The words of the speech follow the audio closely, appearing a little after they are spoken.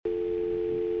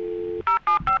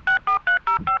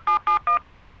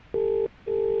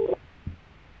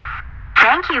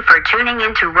you for tuning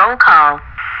into Roll Call.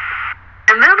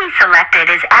 The movie selected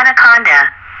is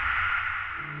Anaconda.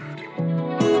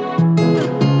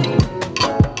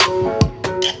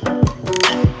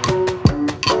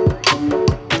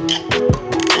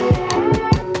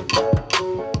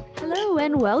 Hello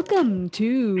and welcome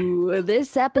to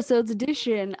this episode's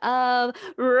edition of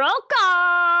Roll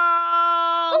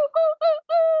Call.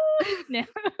 No.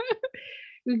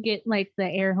 We get like the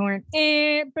air horn.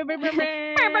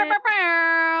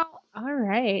 All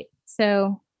right.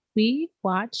 So we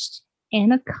watched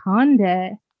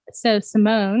Anaconda. So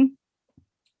Simone,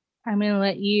 I'm going to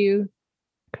let you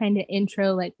kind of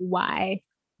intro like why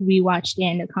we watched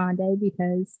Anaconda,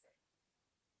 because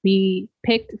we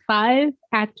picked 5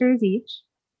 actors each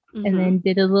and then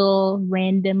did a little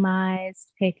randomized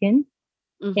picking.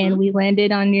 And we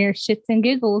landed on your shits and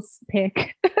giggles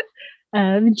pick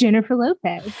of Jennifer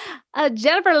Lopez.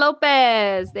 Jennifer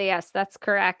Lopez. Yes, that's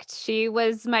correct. She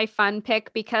was my fun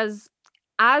pick because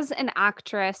as an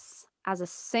actress, as a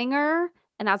singer,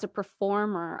 and as a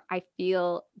performer, I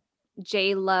feel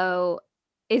J-Lo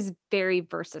is very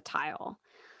versatile.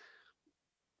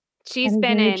 She's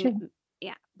been in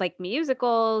like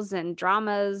musicals and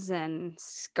dramas and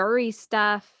scurry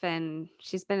stuff, and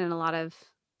she's been in a lot of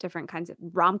different kinds of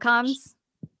rom-coms.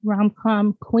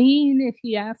 Rom-com queen, if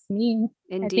you ask me.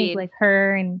 Indeed. I think like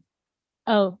her and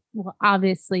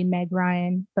obviously Meg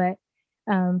Ryan, but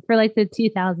for like the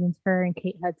 2000s, her and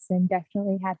Kate Hudson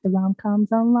definitely had the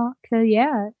rom-coms on lock. So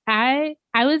yeah, I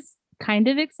was kind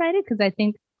of excited because I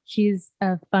think she's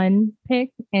a fun pick,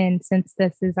 and since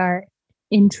this is our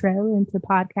intro into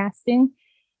podcasting,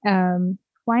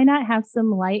 why not have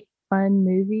some light fun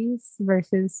movies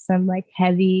versus some like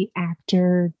heavy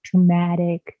actor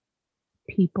dramatic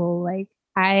people. Like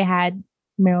I had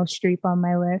Meryl Streep on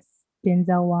my list,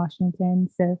 Denzel Washington,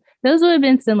 so those would have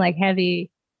been some like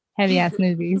heavy ass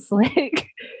movies. Like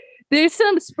there's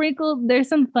some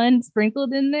fun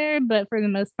sprinkled in there, but for the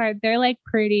most part they're like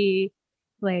pretty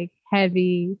like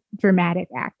heavy dramatic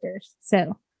actors.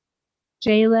 So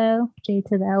J-Lo, J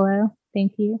to the L-O,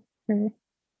 thank you for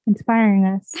inspiring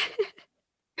us.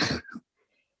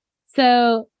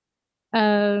 So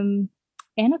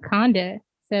Anaconda.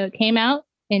 So it came out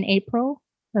in April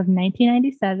of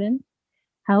 1997.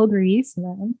 How old were you,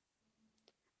 Simone?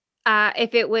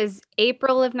 If it was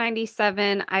April of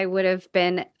 97, I would have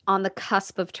been on the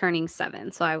cusp of turning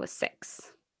 7. So I was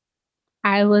 6.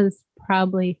 I was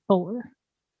probably 4.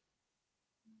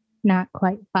 Not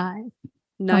quite 5.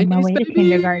 On my way to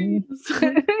kindergarten.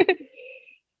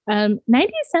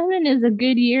 97 is a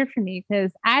good year for me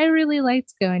because I really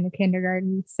liked going to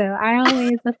kindergarten. So I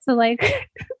always, that's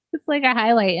it's like a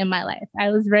highlight in my life.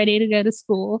 I was ready to go to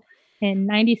school, and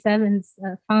 97's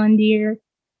a fond year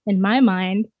in my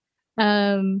mind.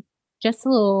 Just a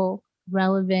little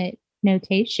relevant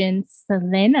notation.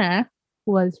 Selena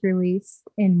was released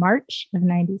in March of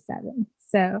 97.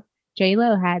 So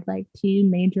J-Lo had like 2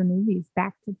 major movies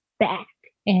back to back.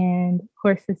 And of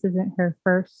course, this isn't her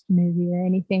first movie or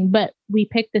anything, but we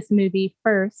picked this movie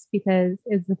first because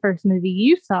it's the first movie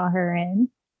you saw her in.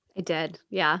 I did,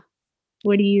 yeah.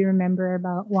 What do you remember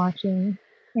about watching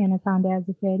Anaconda as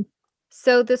a kid?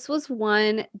 So this was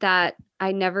one that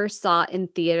I never saw in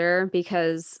theater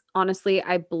because honestly,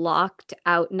 I blocked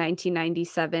out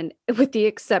 1997 with the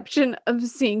exception of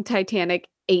seeing Titanic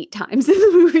 8 times in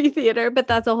the movie theater, but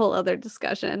that's a whole other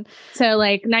discussion. So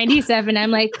like 97,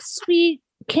 I'm like, sweet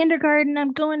kindergarten,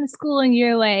 I'm going to school, and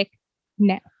you're like,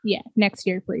 no, yeah, next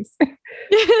year, please.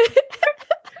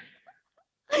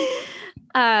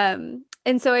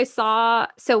 And so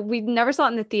we never saw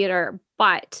it in the theater,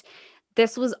 but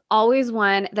this was always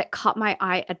one that caught my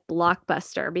eye at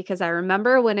Blockbuster because I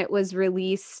remember when it was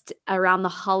released around the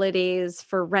holidays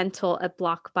for rental at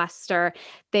Blockbuster,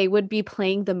 they would be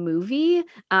playing the movie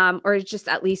or just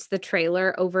at least the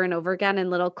trailer over and over again in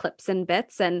little clips and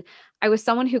bits. And I was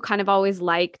someone who kind of always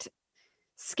liked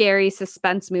scary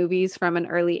suspense movies from an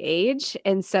early age.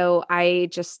 And so I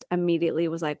just immediately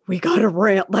was like, we got to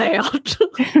rent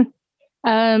that.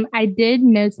 I did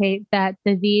notate that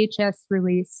the VHS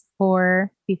release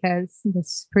because this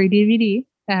is pre-DVD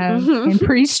and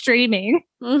pre-streaming,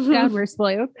 God, we're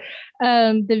spoiled.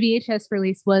 The VHS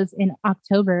release was in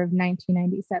October of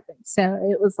 1997. So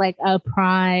it was like a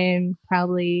prime,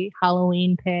 probably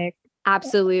Halloween pick.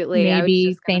 Absolutely.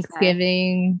 Maybe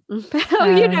Thanksgiving. Such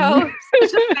a family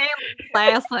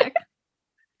classic.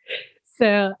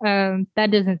 So that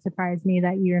doesn't surprise me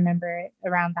that you remember it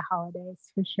around the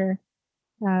holidays for sure.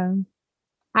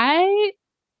 I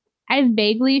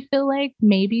vaguely feel like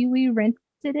maybe we rented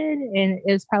it, and it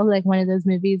was probably like one of those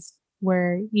movies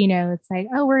where, it's like,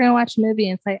 oh, we're going to watch a movie.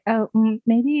 And it's like, oh,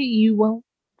 maybe you won't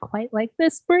quite like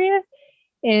this, Bria.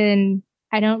 And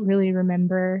I don't really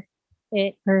remember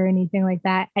it or anything like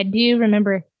that. I do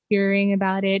remember hearing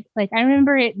about it. Like, I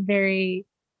remember it very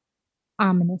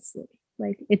ominously.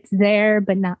 Like, it's there,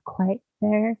 but not quite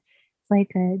there. It's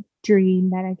like a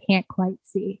dream that I can't quite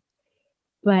see.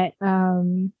 But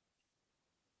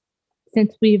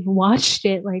since we've watched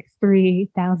it like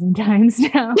 3,000 times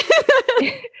now,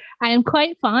 I am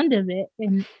quite fond of it.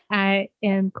 And I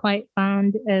am quite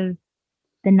fond of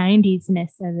the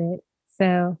 90s-ness of it.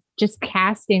 So just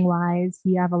casting wise,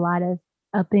 you have a lot of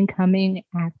up and coming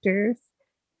actors.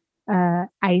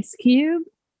 Ice Cube,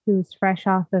 who's fresh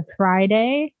off of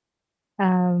Friday.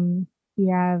 You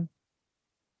have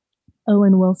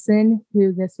Owen Wilson,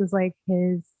 who this was like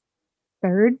his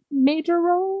third major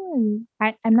role.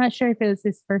 And I'm not sure if it was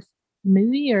his first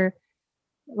movie or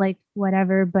like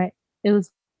whatever, but it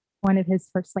was one of his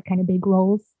first like kind of big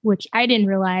roles, which I didn't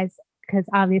realize because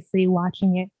obviously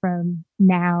watching it from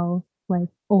now, like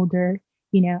older,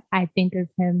 I think of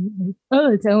him as,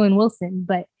 oh, it's Owen Wilson,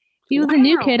 but he was a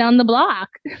new kid on the block.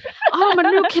 Oh, I'm a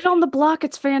new kid on the block.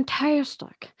 It's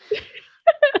fantastic.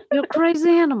 You're a crazy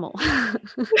animal.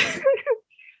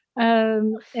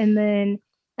 And then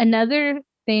another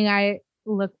thing I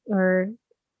looked or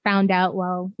found out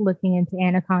while looking into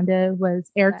Anaconda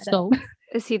was Eric Stoltz.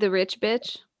 Is he the rich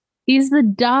bitch? He's the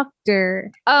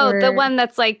doctor. Oh, the one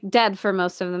that's like dead for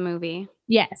most of the movie.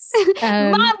 Yes.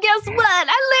 Mom, guess what?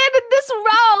 I landed this role.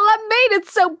 I made it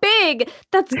so big.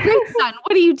 That's great, son.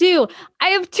 What do? I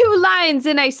have 2 lines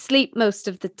and I sleep most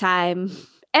of the time.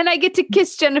 And I get to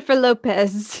kiss Jennifer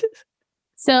Lopez.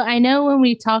 So I know when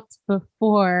we talked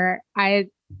before, I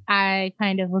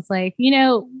kind of was like,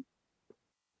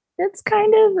 that's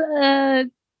kind of a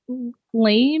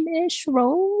lame-ish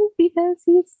role because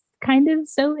he's kind of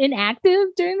so inactive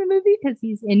during the movie because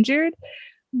he's injured.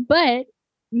 But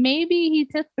maybe he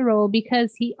took the role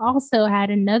because he also had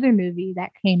another movie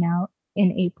that came out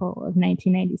in April of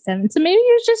 1997. So maybe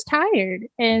he was just tired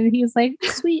and he was like,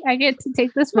 sweet, I get to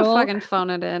take this role. Fucking phone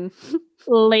it in.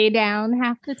 Lay down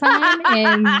half the time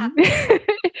and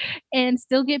and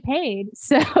still get paid.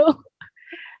 So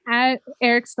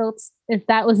Eric Stoltz, if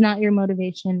that was not your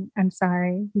motivation, I'm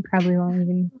sorry. You probably won't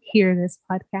even hear this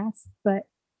podcast, but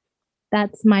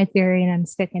that's my theory and I'm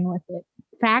sticking with it.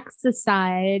 Facts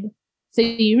aside, so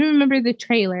you remember the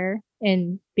trailer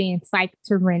and being psyched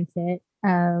to rent it.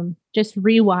 Just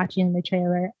rewatching the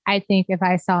trailer, I think if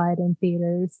I saw it in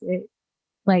theaters, it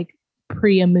like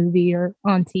pre a movie or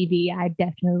on TV, I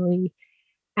definitely,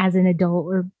 as an adult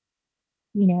or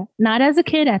not as a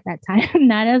kid at that time,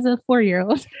 not as a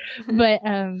 4-year-old, but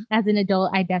as an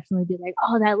adult, I definitely be like,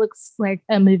 oh, that looks like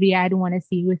a movie I'd want to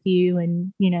see with you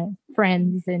and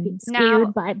friends and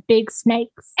scared by big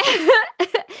snakes.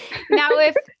 Now,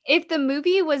 if the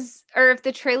movie was, or if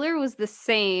the trailer was the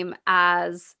same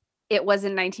as it was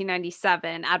in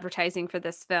 1997, advertising for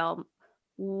this film,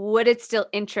 would it still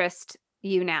interest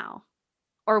you now?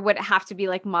 Or would it have to be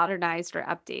like modernized or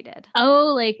updated?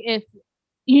 Oh, like if,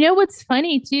 what's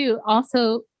funny too,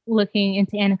 also looking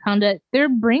into Anaconda, they're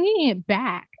bringing it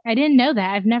back. I didn't know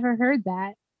that. I've never heard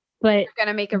that. But they're going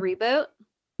to make a reboot?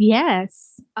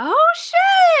 Yes. Oh,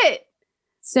 shit.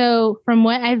 So from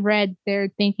what I've read,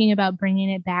 they're thinking about bringing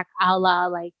it back a la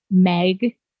like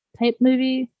Meg type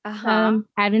movie. I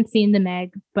haven't seen the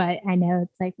Meg, but I know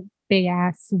it's like a big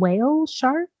ass whale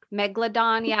shark.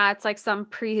 Megalodon. Yeah, it's like some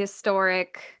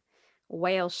prehistoric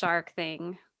whale shark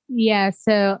thing. Yeah,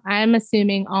 so I'm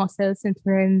assuming also since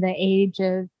we're in the age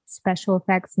of special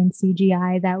effects and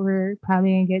CGI that we're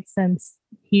probably going to get some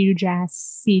huge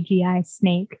ass CGI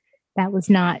snake that was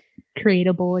not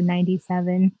creatable in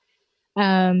 97.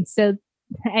 So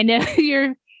I know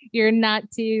you're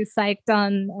not too psyched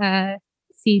on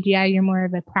CGI. You're more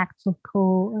of a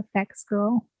practical effects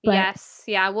girl. But yes,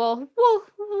 yeah. We'll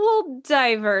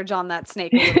diverge on that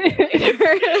snake a little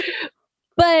later.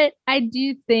 But I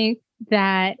do think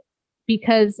that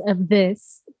because of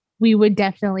this, we would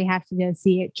definitely have to go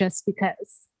see it just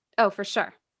because. Oh, for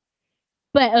sure.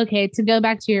 But okay, to go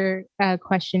back to your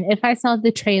question, if I saw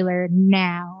the trailer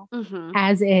now,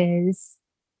 as is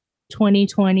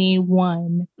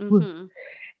 2021,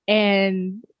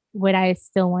 and would I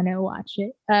still want to watch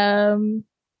it? I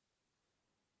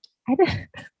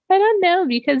don't know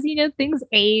because things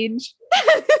age,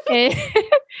 and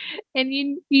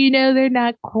they're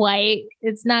not quite.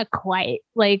 It's not quite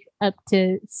like up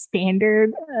to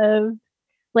standard of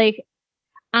like.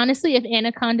 Honestly, if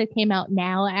Anaconda came out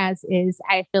now as is,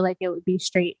 I feel like it would be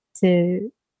straight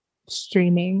to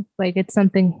streaming. Like it's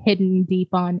something hidden deep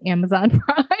on Amazon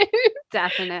Prime.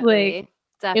 Definitely.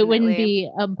 It wouldn't Definitely.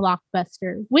 be a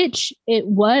blockbuster, which it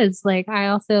was. Like, I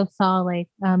also saw like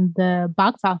the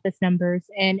box office numbers,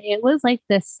 and it was like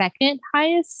the second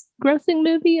highest grossing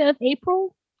movie of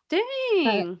April. Uh,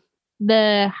 Dang.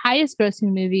 the highest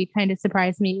grossing movie kind of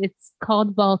surprised me. It's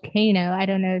called Volcano. I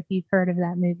don't know if you've heard of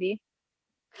that movie.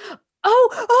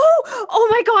 Oh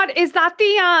my God. Is that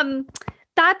the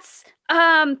that's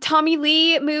Tommy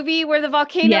Lee movie where the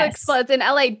volcano Yes. explodes in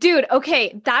LA? Dude,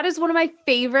 okay, that is one of my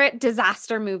favorite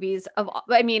disaster movies of all.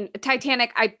 I mean,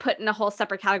 Titanic I put in a whole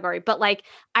separate category, but like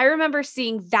I remember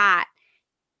seeing that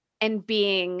and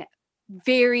being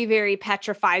very, very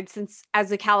petrified since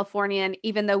as a Californian,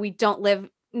 even though we don't live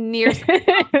near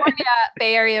California,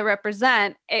 Bay Area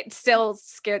represent, it still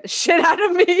scared the shit out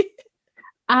of me.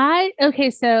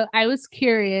 So I was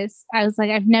curious. I was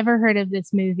like, I've never heard of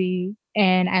this movie.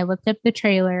 And I looked up the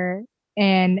trailer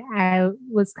and I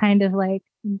was kind of like,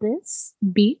 this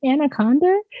beat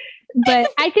Anaconda?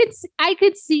 But I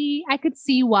could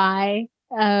see why.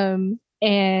 And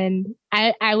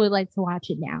I would like to watch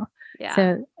it now. Yeah.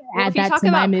 So Well, add if you that talk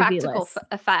to my about movie practical list.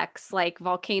 effects like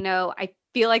Volcano, I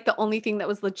feel like the only thing that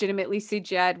was legitimately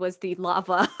CGI'd was the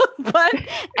lava, but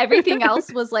everything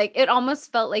else was like, it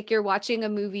almost felt like you're watching a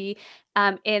movie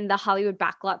in the Hollywood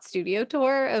Backlot studio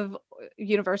tour of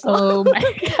Universal. Oh my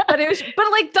God.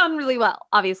 but like done really well,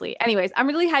 obviously. Anyways, I'm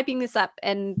really hyping this up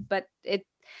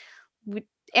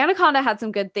Anaconda had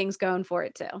some good things going for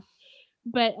it too.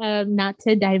 But not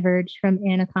to diverge from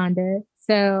Anaconda.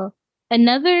 So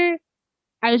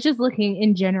I was just looking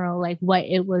in general, like what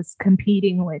it was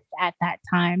competing with at that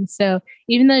time. So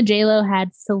even though JLo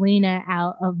had Selena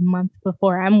out a month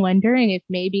before, I'm wondering if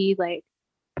maybe like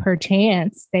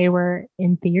perchance they were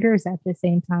in theaters at the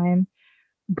same time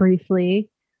briefly,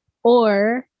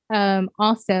 or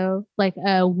also like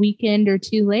a weekend or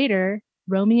two later,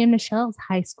 Romy and Michelle's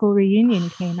high school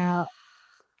reunion came out.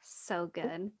 So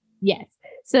good. Yes.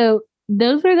 So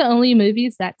those were the only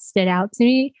movies that stood out to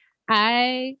me.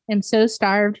 I am so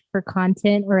starved for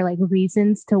content or like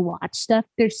reasons to watch stuff.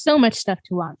 There's so much stuff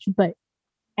to watch, but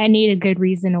I need a good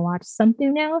reason to watch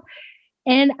something now.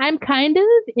 And I'm kind of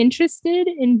interested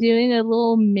in doing a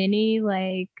little mini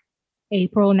like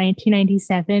April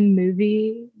 1997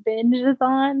 movie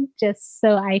binge-a-thon just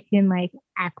so I can like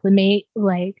acclimate.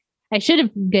 Like, I should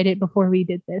have did it before we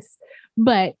did this,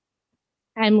 but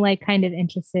I'm like kind of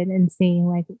interested in seeing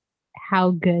like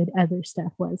how good other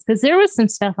stuff was, because there was some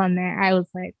stuff on there I was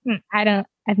like,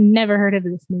 I've never heard of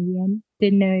this movie and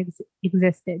didn't know it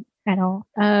existed at all.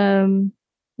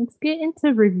 Let's get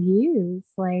into reviews,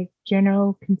 like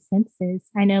general consensus.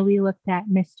 I know we looked at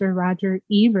Mr. Roger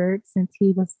Ebert since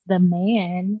he was the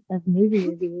man of movie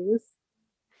reviews.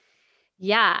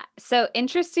 Yeah. So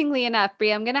interestingly enough,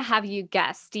 Brie, I'm gonna have you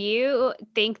guess. Do you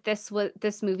think this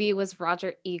movie was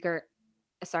Roger Ebert?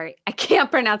 Sorry, I can't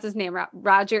pronounce his name.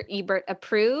 Roger Ebert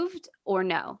approved or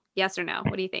no? Yes or no?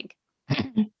 What do you think?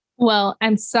 Well,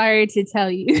 I'm sorry to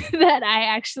tell you that I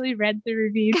actually read the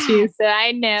review too, so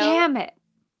I know. Damn it.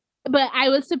 But I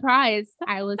was surprised.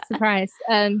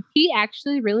 He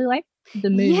actually really liked the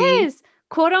movie. Yes.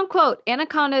 Quote unquote,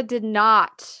 Anaconda did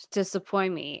not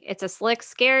disappoint me. It's a slick,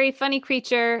 scary, funny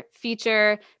feature,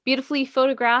 beautifully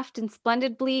photographed and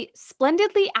splendidly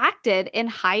acted in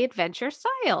high adventure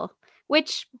style.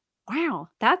 Which, wow,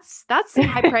 that's some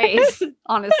high praise,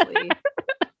 honestly.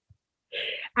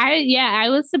 I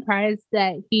was surprised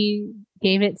that he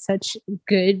gave it such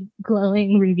good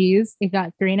glowing reviews. It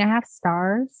got 3.5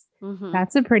 stars. Mm-hmm.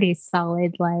 That's a pretty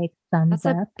solid like thumbs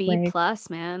up. That's a B plus,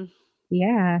 man.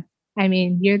 Yeah. I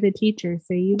mean, you're the teacher,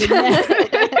 so you would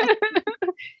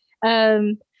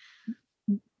know.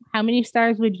 How many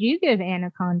stars would you give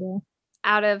Anaconda?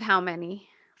 Out of how many?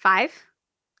 5?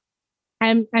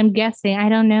 I'm guessing. I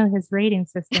don't know his rating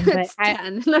system, but it's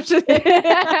 10.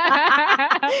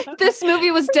 This movie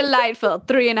was delightful.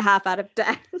 3.5 out of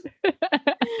 10.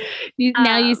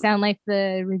 Now you sound like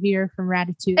the reviewer from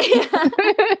Ratatouille.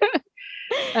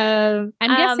 I'm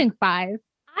guessing 5.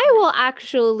 I will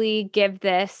actually give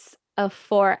this a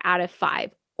 4 out of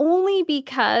 5, only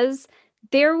because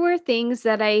there were things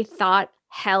that I thought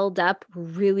held up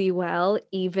really well,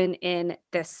 even in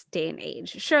this day and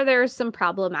age. Sure, there are some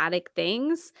problematic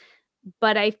things,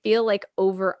 but I feel like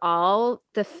overall,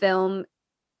 the film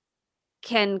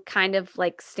can kind of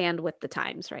like stand with the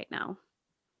times right now.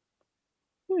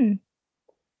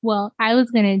 Well, I was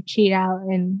going to cheat out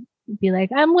and be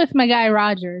like, I'm with my guy,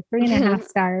 Roger. 3.5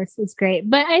 stars is great.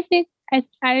 But I think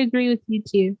I agree with you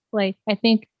too. Like, I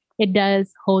think it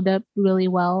does hold up really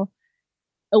well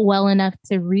enough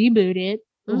to reboot it,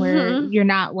 where you're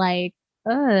not like,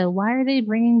 why are they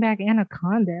bringing back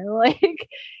Anaconda? Like,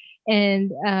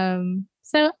 And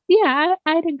so yeah,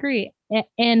 I'd agree.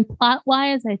 And plot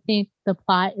wise, I think the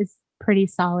plot is pretty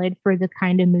solid for the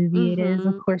kind of movie it is.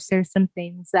 Of course, there's some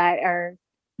things that are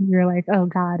you're like, oh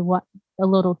God, what a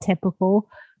little typical.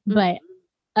 But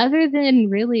other than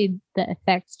really the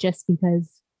effects, just because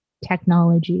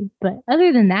technology. But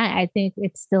other than that, I think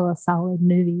it's still a solid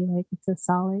movie. Like it's a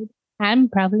solid. I'm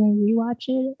probably gonna rewatch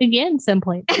it again some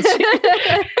point this year.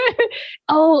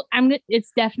 Oh,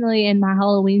 it's definitely in my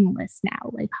Halloween list now.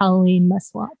 Like Halloween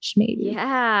must watch, maybe.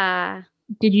 Yeah.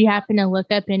 Did you happen to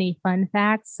look up any fun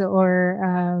facts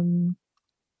or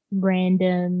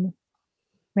random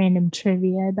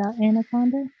trivia about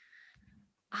Anaconda?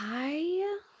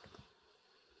 I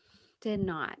did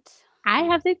not. I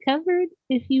have it covered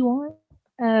if you want.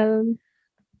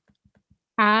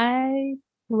 I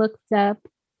looked up,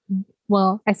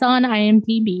 well, I saw on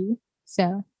IMDb,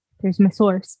 so there's my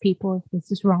source, people, if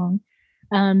this is wrong,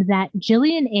 that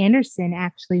Gillian Anderson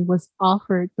actually was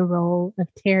offered the role of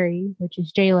Terry, which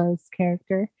is J-Lo's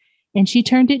character, and she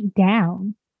turned it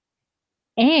down.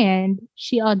 And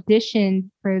she auditioned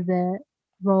for the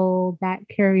role that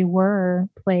Carrie Wurr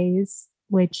plays,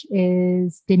 which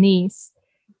is Denise,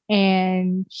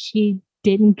 and she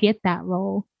didn't get that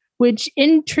role, which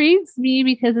intrigues me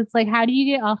because it's like, how do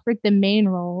you get offered the main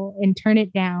role and turn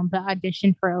it down, but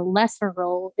audition for a lesser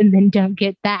role and then don't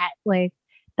get that? Like,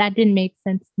 that didn't make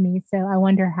sense to me. So I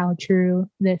wonder how true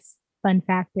this fun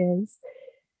fact is.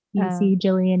 You see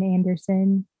Gillian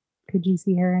Anderson. Could you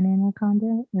see her in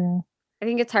Anaconda? I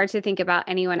think it's hard to think about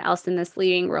anyone else in this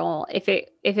leading role. If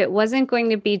it wasn't going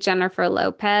to be Jennifer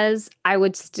Lopez, I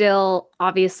would still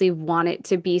obviously want it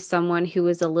to be someone who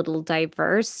was a little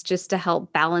diverse, just to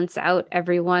help balance out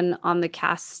everyone on the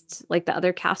cast, like the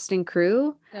other cast and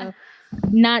crew. So,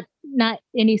 not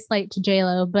any slight to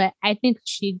J-Lo, but I think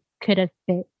she could have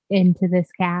fit into this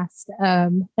cast.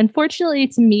 Unfortunately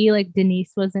to me, like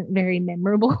Denise wasn't very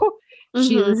memorable.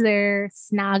 She was there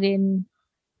snogging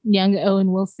young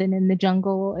Owen Wilson in the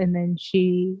jungle, and then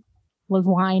she was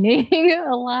whining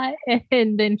a lot,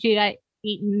 and then she got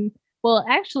eaten. Well,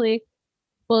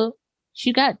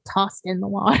 she got tossed in the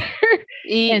water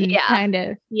and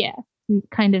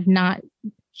kind of not.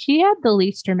 She had the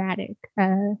least dramatic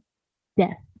death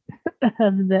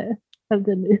of the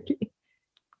movie.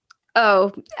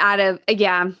 Oh,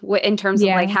 in terms of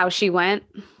like how she went.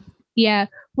 Yeah,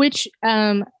 which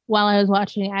while I was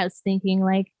watching, I was thinking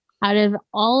like, out of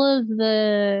all of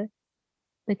the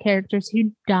characters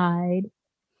who died,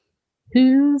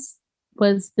 whose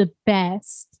was the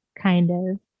best, kind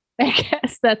of? I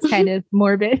guess that's kind of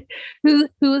morbid. Who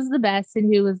was the best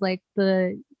and who was like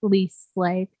the least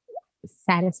like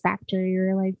satisfactory,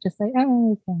 or like just like,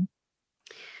 oh, okay.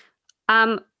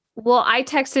 Well, I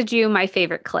texted you my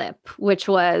favorite clip, which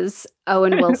was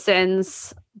Owen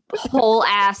Wilson's whole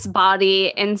ass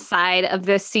body inside of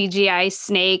this CGI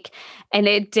snake. And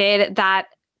it did that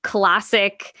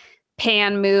classic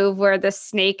pan move where the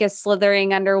snake is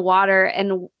slithering underwater.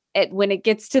 And when it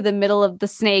gets to the middle of the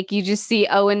snake, you just see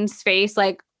Owen's face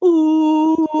like,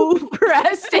 ooh,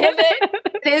 pressed in it.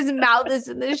 His mouth is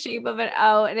in the shape of an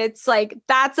O. And it's like,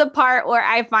 that's a part where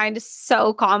I find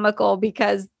so comical,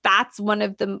 because that's one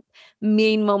of the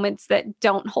main moments that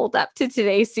don't hold up to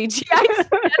today's CGI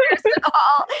standards at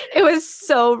all. It was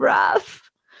so rough.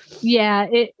 Yeah,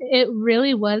 it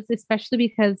really was, especially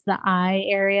because the eye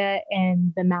area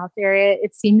and the mouth area,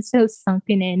 it seems so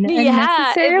sunken in.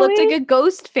 Yeah, it looked like a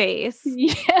ghost face.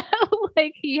 Yeah,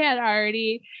 like he had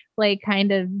already like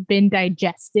kind of been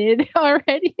digested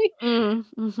already. For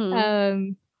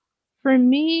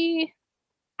me,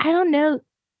 I don't know.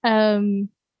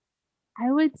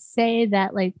 I would say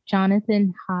that like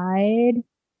Jonathan Hyde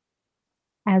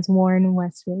as Warren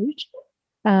Westridge,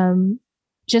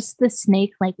 just the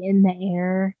snake like in the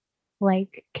air,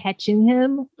 like catching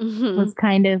him was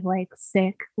kind of like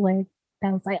sick. Like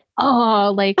that was like,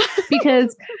 oh, like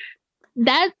because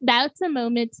that's a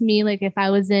moment to me, like if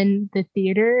I was in the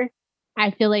theater,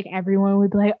 I feel like everyone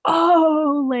would be like,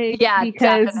 oh, like, yeah,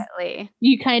 because definitely.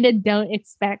 You kind of don't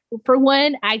expect, for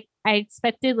one, I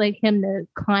expected like him to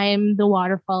climb the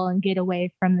waterfall and get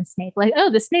away from the snake. Like,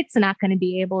 oh, the snake's not going to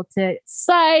be able to,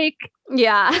 psych.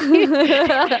 Yeah.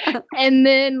 And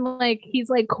then like he's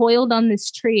like coiled on this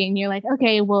tree, and you're like,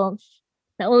 okay, well,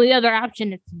 the only other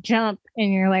option is to jump.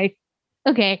 And you're like,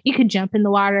 okay, you could jump in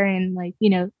the water and like,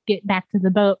 get back to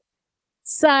the boat.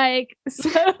 Psych.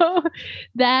 So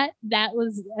that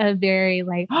was a very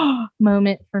like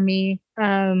moment for me.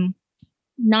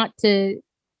 Not to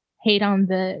hate on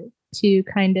the two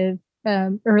kind of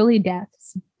early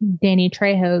deaths, Danny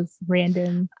Trejo's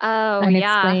random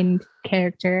unexplained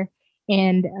character,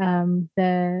 and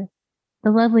the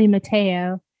lovely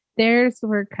Mateo, theirs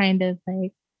were kind of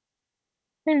like,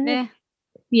 Eh.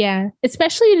 yeah,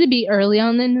 especially to be early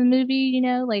on in the movie, you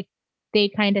know, like they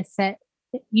kind of set,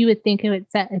 you would think it would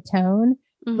set a tone,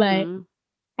 but Mhm.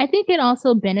 I think it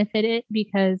also benefited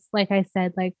because, like I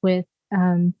said, like with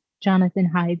Jonathan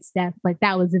Hyde's death, like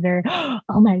that was a very,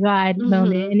 oh my God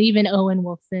moment. Mhm. And even Owen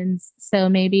Wilson's. So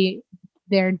maybe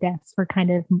their deaths were kind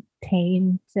of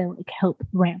tame to like help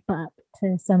ramp up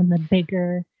to some of the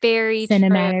bigger Very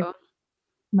cinematic true.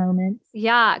 moments.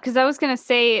 Yeah, because I was gonna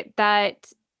say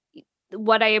that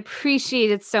what I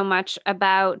appreciated so much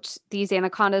about these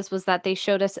anacondas was that they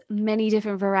showed us many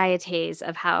different varieties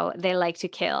of how they like to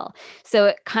kill. So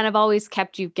it kind of always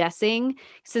kept you guessing,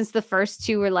 since the first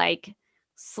two were like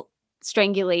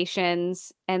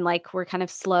strangulations and like were kind of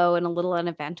slow and a little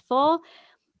uneventful,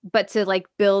 but to like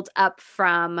build up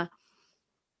from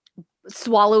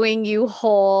swallowing you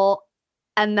whole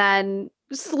and then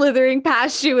slithering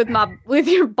past you with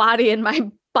your body in my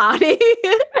body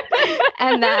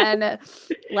and then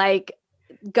like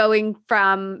going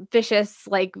from vicious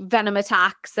like venom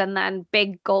attacks and then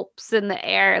big gulps in the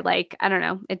air. Like I don't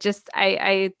know, it just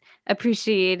I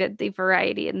appreciated the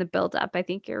variety and the build up. I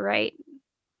think you're right.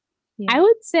 I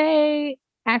would say,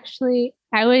 actually,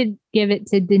 I would give it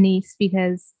to Denise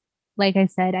because, like I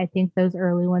said, I think those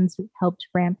early ones helped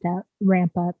ramp up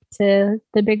to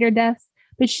the bigger deaths.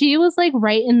 But she was like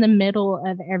right in the middle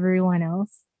of everyone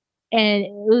else. And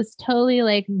it was totally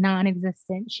like non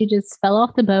existent. She just fell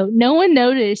off the boat. No one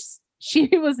noticed she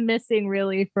was missing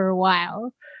really for a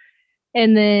while.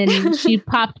 And then she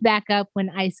popped back up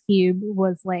when Ice Cube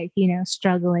was like, you know,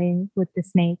 struggling with the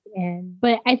snake.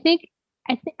 But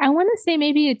I want to say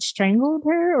maybe it strangled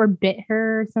her or bit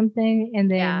her or something, and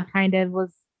then Yeah. kind of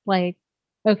was like,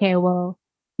 okay, well,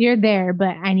 you're there,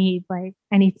 but I need to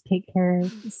take care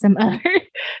of some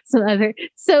other.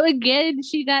 So again,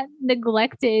 she got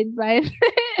neglected by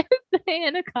the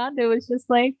anaconda. Was just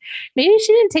like, maybe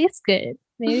she didn't taste good.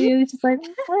 Maybe it was just like,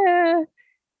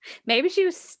 Maybe she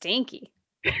was stinky.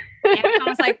 Anaconda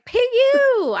was like, pig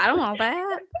you. I don't want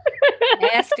that.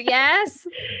 Nasty ass.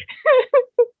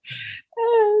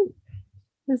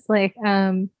 It's like,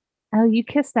 oh, you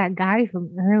kissed that guy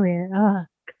from earlier. Oh,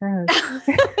 gross.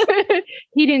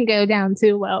 He didn't go down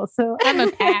too well, so I'm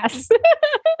a pass.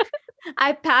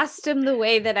 I passed him the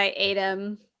way that I ate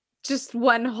him. Just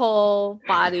one whole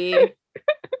body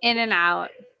in and out.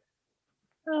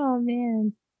 Oh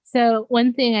man. So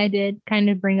one thing I did kind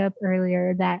of bring up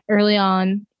earlier, that early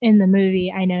on in the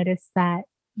movie, I noticed that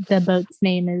the boat's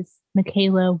name is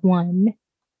Michaela 1,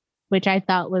 which I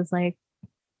thought was like,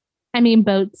 I mean,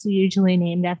 boats are usually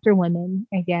named after women,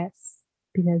 I guess,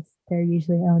 because they're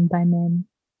usually owned by men,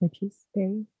 which is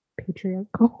very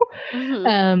patriarchal.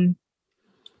 Mhm.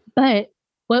 But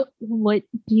what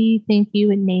do you think you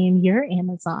would name your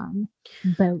Amazon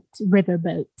river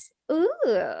boat?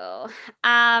 Ooh.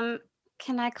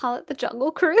 Can I call it the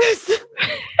Jungle Cruise?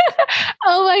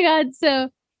 Oh my God. So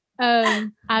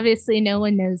obviously no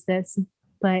one knows this,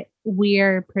 but we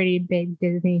are pretty big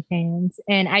Disney fans.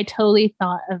 And I totally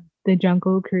thought of the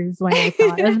Jungle Cruise when I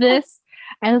thought of this.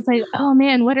 I was like, oh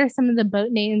man, what are some of the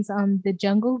boat names on the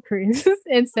Jungle Cruise?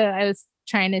 And so I was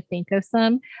trying to think of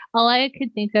some. All I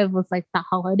could think of was like the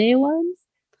holiday ones,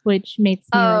 which makes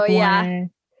me Oh, like yeah.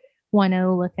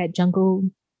 wanna look at Jungle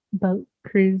Boat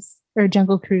Cruise or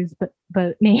Jungle Cruise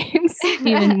boat names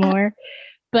even more.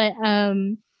 But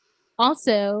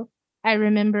also I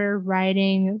remember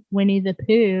riding Winnie the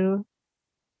Pooh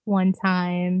one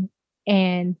time,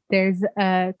 and there's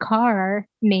a car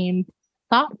named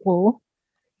Thoughtful,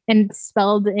 and it's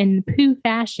spelled in Pooh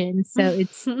fashion. So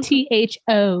it's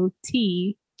THOT,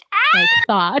 like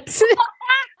thought.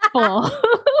 Full.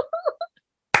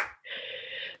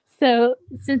 So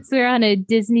since we're on a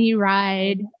Disney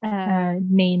ride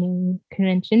naming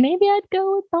convention, maybe I'd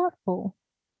go with Thoughtful.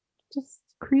 Just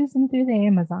cruising through the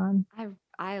Amazon.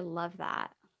 I love that.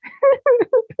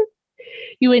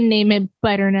 You wouldn't name it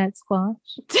Butternut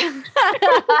Squash?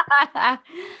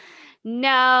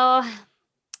 No.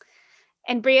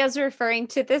 And Bria's referring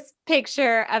to this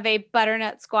picture of a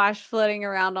butternut squash floating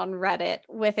around on Reddit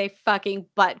with a fucking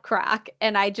butt crack.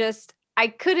 And I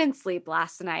couldn't sleep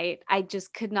last night. I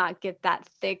just could not get that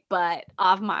thick butt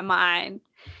off my mind.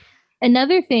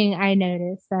 Another thing I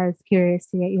noticed that I was curious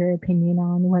to get your opinion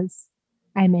on was,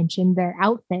 I mentioned their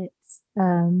outfits,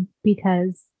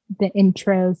 because the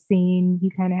intro scene,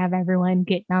 you kind of have everyone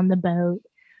getting on the boat.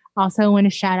 Also, I want to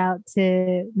shout out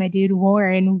to my dude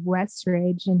Warren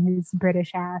Westridge and his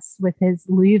British ass with his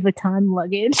Louis Vuitton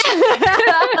luggage.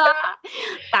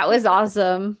 That was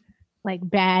awesome. like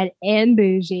bad and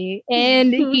bougie,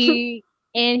 and he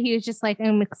was just like,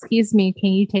 excuse me,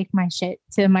 can you take my shit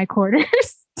to my quarters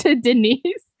to Denise?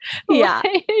 Yeah.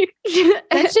 Like,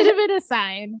 that should have been a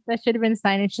sign. That should have been a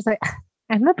sign. It's just like,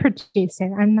 I'm a producer.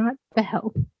 I'm not the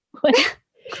help.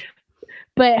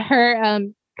 But her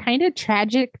kind of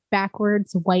tragic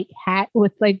backwards white hat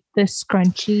with like the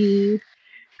scrunchy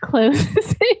clothes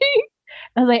thing.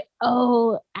 I was like,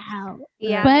 oh, ow.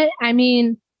 Yeah. But I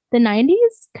mean, the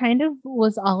 90s kind of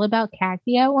was all about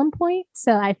khaki at one point.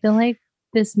 So I feel like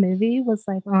this movie was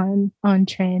like on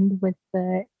trend with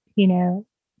the,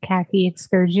 khaki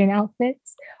excursion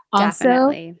outfits. Also,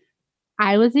 Definitely.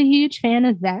 I was a huge fan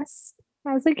of vests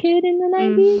as a kid in the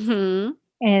 90s. Mm-hmm.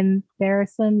 And there are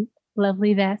some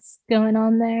lovely vests going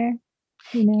on there.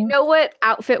 You know what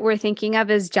outfit we're thinking of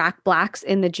is Jack Black's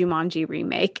in the Jumanji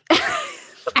remake.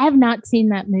 I have not seen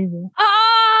that movie.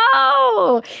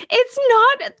 Oh, it's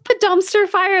not the dumpster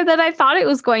fire that I thought it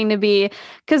was going to be.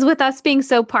 Because with us being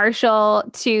so partial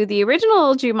to the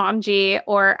original Jumanji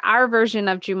or our version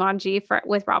of Jumanji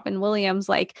with Robin Williams,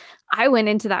 like I went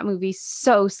into that movie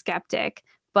so skeptic,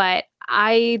 but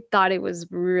I thought it was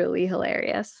really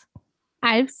hilarious.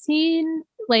 I've seen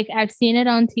it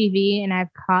on TV and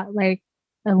I've caught like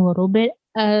a little bit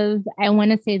of, I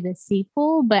want to say the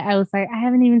sequel, but I was like, I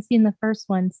haven't even seen the first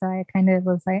one. So I kind of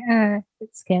was like,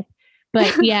 skip.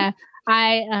 But yeah,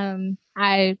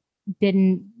 I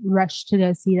didn't rush to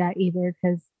go see that either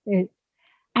because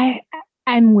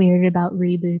I'm weird about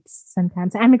reboots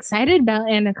sometimes. I'm excited about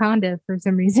Anaconda for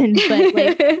some reason, but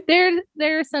like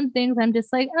there are some things I'm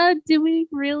just like, do we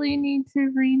really need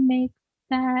to remake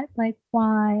that? Like,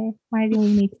 why do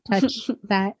we need to touch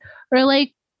that? Or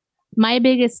like, my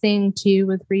biggest thing too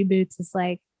with reboots is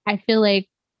like, I feel like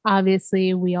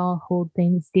obviously we all hold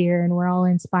things dear and we're all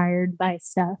inspired by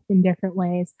stuff in different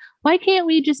ways. Why can't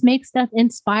we just make stuff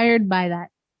inspired by that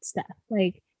stuff?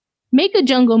 Like, make a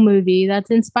jungle movie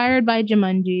that's inspired by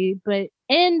Jumanji,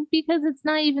 and because it's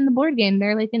not even the board game,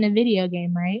 they're like in a video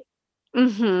game, right?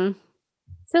 Mm-hmm.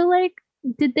 So like,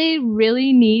 did they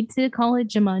really need to call it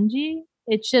Jumanji?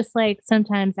 It's just like,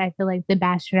 sometimes I feel like the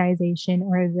bastardization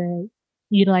or the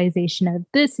utilization of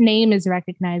this name is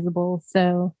recognizable,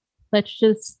 so let's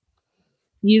just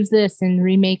use this and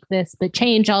remake this, but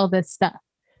change all this stuff.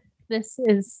 This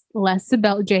is less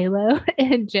about J-Lo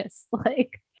and just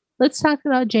like, let's talk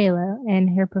about J-Lo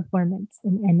and her performance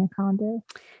in Anaconda.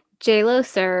 J-Lo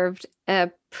served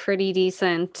a pretty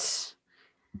decent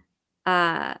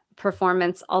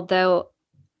performance, although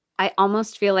I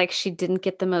almost feel like she didn't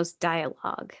get the most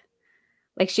dialogue.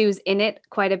 Like she was in it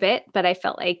quite a bit, but I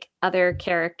felt like other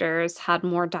characters had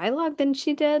more dialogue than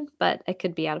she did, but I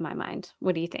could be out of my mind.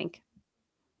 What do you think?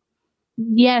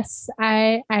 Yes,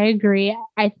 I agree.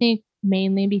 I think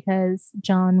mainly because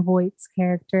Jon Voight's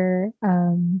character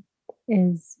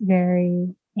is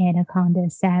very Anaconda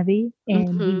savvy,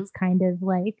 and he's kind of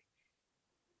like,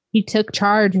 he took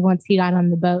charge once he got on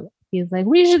the boat. He was like,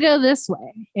 we should go this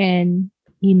way, and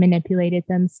he manipulated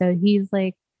them. So he's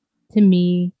like, to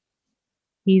me,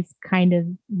 he's kind of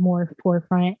more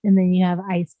forefront. And then you have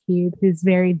Ice Cube, who's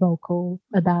very vocal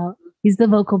about, he's the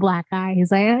vocal black guy.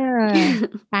 He's like,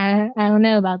 I don't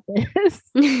know about this.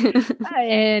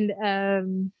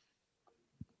 And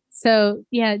so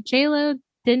yeah, J-Lo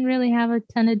didn't really have a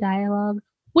ton of dialogue,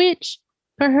 which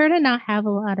for her to not have a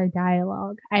lot of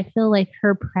dialogue, I feel like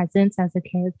her presence as a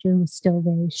character was still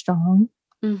very strong.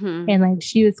 Mm-hmm. And like,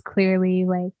 she was clearly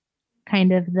like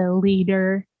kind of the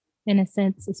leader in a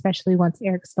sense, especially once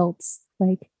Eric Stoltz,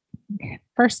 like,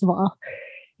 first of all,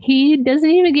 he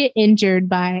doesn't even get injured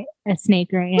by a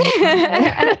snake or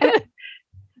anaconda.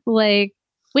 Like,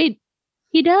 wait,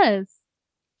 he does.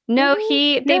 No,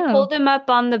 they pulled him up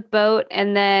on the boat,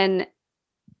 and then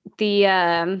he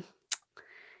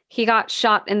got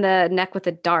shot in the neck with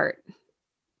a dart.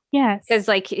 Yes. Because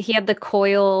like he had the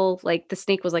coil, like the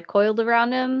snake was like coiled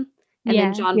around him, and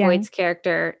then Jon Voight's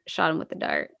character shot him with the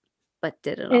dart, but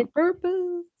did it on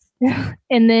purpose.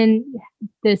 And then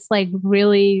this like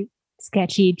really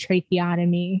sketchy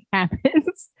tracheotomy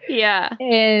happens. Yeah.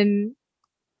 And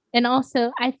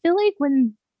also, I feel like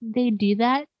when they do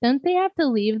that, don't they have to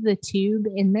leave the tube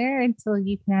in there until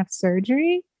you can have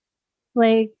surgery?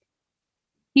 Like,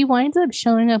 he winds up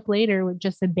showing up later with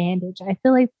just a bandage. I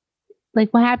feel like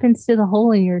what happens to the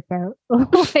hole in your throat?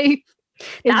 Like,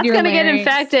 that's gonna get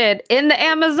infected in the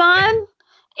Amazon,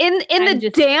 in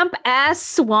the damp ass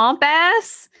swamp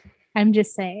ass. I'm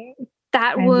just saying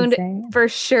that wound for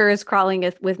sure is crawling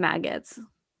with maggots.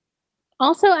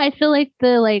 Also, I feel like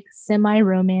the like semi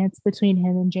romance between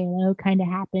him and J-Lo kind of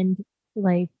happened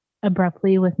like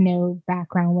abruptly with no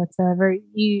background whatsoever.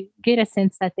 You get a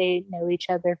sense that they know each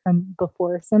other from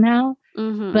before somehow,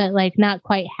 but like not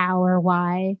quite how or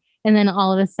why. And then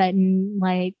all of a sudden,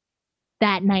 like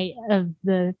that night of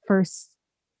the first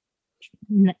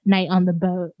night on the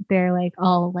boat, they're like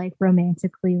all like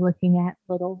romantically looking at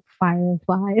little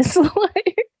fireflies.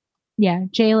 Like, yeah,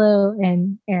 J-Lo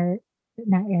and Eric,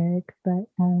 not Eric, but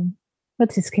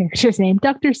what's his character's name?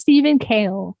 Dr. Stephen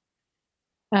Kale.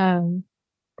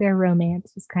 Their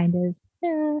romance was kind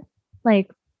of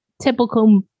like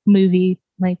typical movie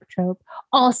like trope.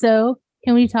 Also,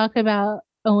 can we talk about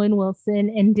Owen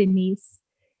Wilson and Denise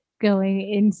going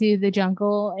into the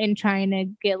jungle and trying to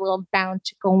get a little bound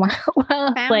chicka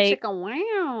wow? Like,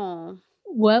 wow.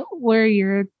 what were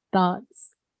your thoughts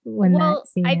when that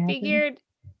scene I happened? figured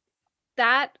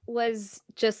that was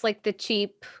just like the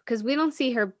cheap, because we don't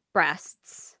see her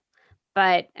breasts,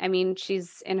 but I mean,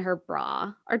 she's in her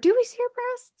bra. Or do we see her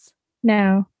breasts?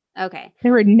 No. Okay.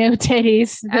 There were no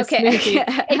titties this Okay. movie.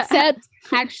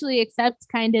 except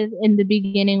kind of in the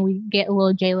beginning, we get a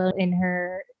little J-Lo in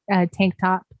her tank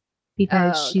top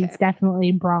because she's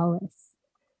definitely braless.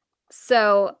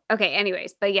 So, okay,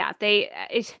 anyways, but yeah,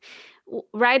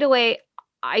 right away,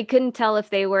 I couldn't tell if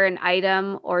they were an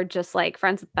item or just like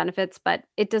friends with benefits, but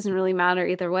it doesn't really matter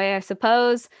either way, I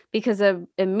suppose, because of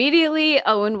immediately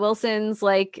Owen Wilson's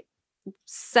like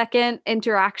second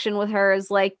interaction with her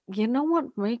is like, you know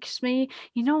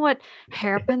what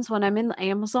happens when I'm in the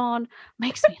Amazon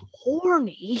makes me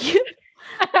horny.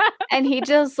 And he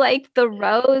just like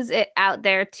throws it out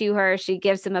there to her. She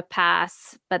gives him a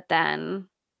pass, but then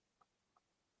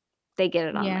they get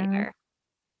it on later.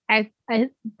 I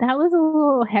that was a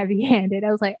little heavy-handed.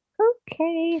 I was like,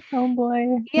 okay,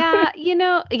 homeboy. Yeah,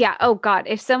 yeah. Oh God,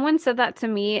 if someone said that to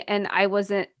me and I was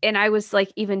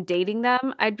like even dating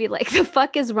them, I'd be like, the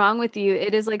fuck is wrong with you?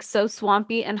 It is like so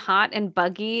swampy and hot and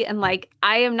buggy, and like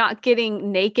I am not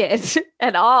getting naked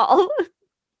at all.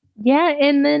 Yeah,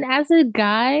 and then as a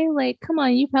guy, like, come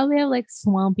on, you probably have like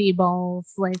swampy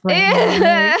balls, like right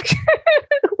now.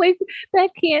 Like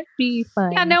that can't be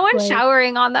fun. Yeah, no one's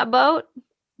showering on that boat.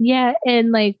 Yeah,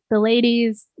 and like the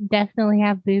ladies definitely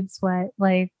have boob sweat.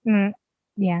 Like,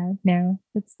 yeah, no,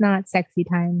 it's not sexy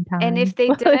time. And if they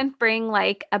didn't bring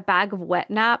like a bag of wet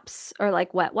naps or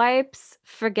like wet wipes,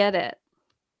 forget it.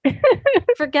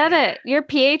 Forget it. Your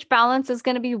pH balance is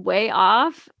going to be way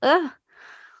off. Ugh.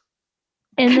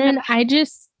 And then I'm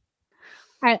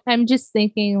just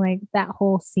thinking like that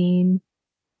whole scene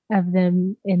of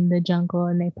them in the jungle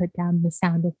and they put down the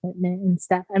sound equipment and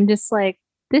stuff. I'm just like,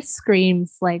 this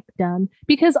screams like dumb,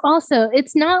 because also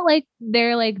it's not like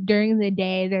they're like during the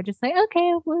day, they're just like,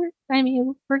 okay, we're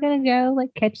gonna go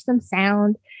like catch some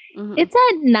sound. It's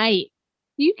at night.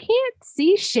 You can't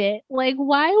see shit. Like,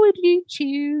 why would you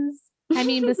choose? I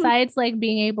mean, besides like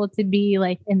being able to be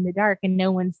like in the dark and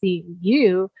no one seeing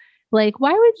you, like,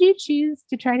 why would you choose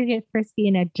to try to get frisky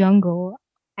in a jungle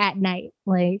at night?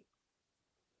 Like,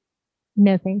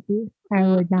 no, thank you.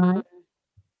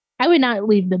 I would not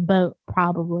leave the boat,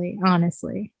 probably,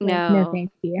 honestly. Like, no,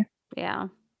 thank you. Yeah.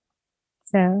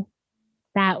 So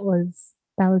that was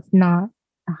not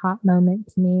a hot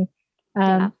moment to me.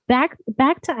 Back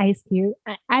to Ice Cube.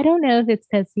 I don't know if it's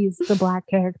because he's the black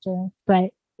character,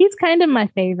 but he's kind of my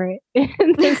favorite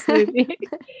in this movie.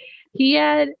 He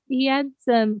had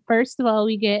some. First of all,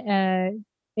 we get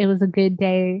it was a good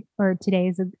day, or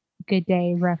today's a good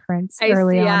day reference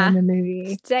early on in the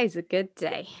movie. Today's a good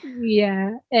day.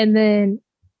 Yeah. And then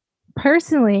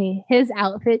personally, his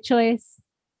outfit choice,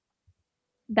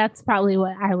 that's probably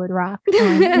what I would rock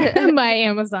on my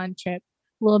Amazon trip.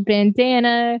 Little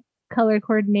bandana, color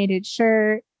coordinated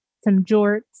shirt, some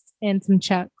jorts, and some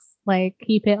chucks. Like,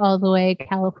 keep it all the way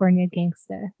California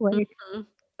gangsta. Like,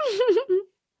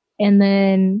 and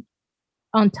then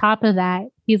on top of that,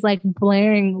 he's like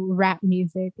blaring rap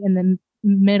music in the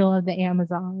middle of the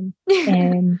Amazon,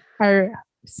 and our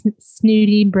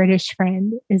snooty British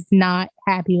friend is not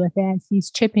happy with it.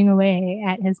 He's chipping away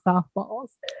at his golf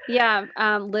balls. Yeah,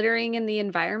 littering in the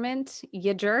environment,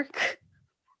 you jerk.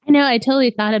 I know, I totally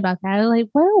thought about that. I was like,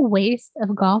 what a waste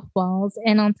of golf balls.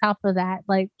 And on top of that,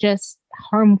 like, just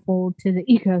harmful to the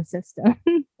ecosystem.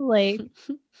 Like,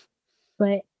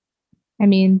 but I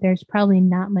mean, there's probably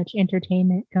not much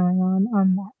entertainment going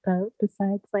on that boat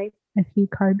besides like a few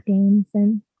card games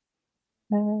and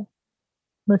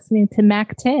listening to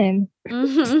Mac 10.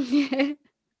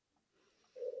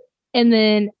 And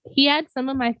then he had some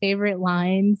of my favorite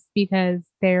lines because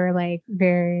they were like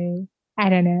very, I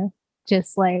don't know,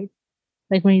 just like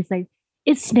when he's like,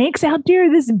 "Is snakes out there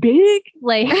this big?"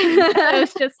 Like, I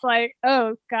was just like,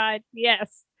 oh God,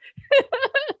 yes.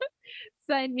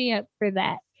 Sign me up for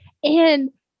that. And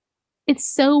it's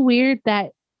so weird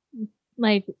that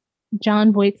like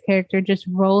John Voight's character just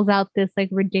rolls out this like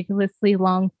ridiculously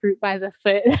long fruit by the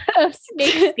foot of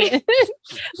snakeskin.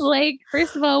 Like,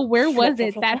 first of all, where was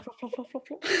it that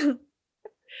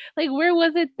like where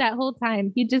was it that whole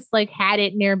time? He just like had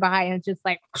it nearby and just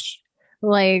like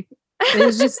it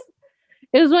was just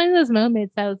it was one of those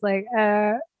moments I was like,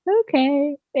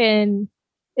 okay. And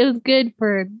it was good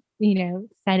for,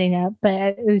 setting up, but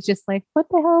it was just like, what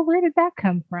the hell? Where did that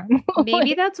come from?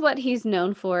 Maybe that's what he's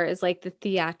known for, is like the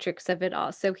theatrics of it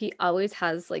all. So he always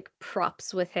has like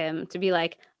props with him to be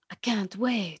like, I can't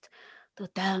wait to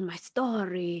tell my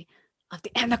story of the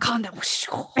anaconda.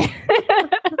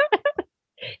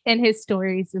 And his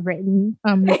stories written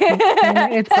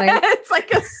it's like it's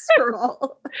like a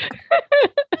scroll.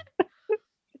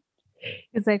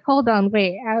 It's like, hold on,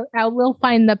 wait, I will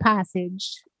find the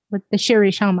passage with the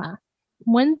shirishama.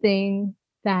 One thing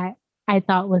that I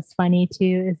thought was funny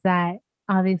too is that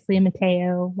obviously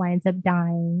Mateo winds up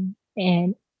dying,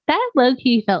 and that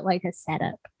low-key felt like a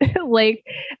setup. Like,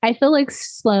 I feel like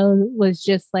Sloane was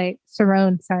just like,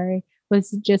 Cerrone, sorry,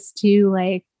 was just too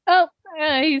like, oh,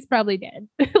 he's probably dead.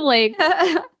 Like,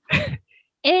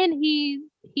 and he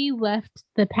left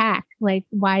the pack. Like,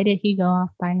 why did he go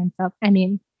off by himself? I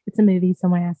mean, it's a movie,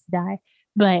 someone has to die,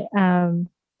 but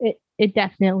it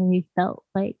definitely felt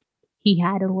like he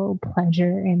had a little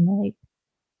pleasure in like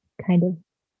kind of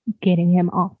getting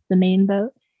him off the main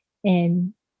boat,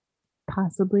 and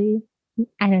possibly,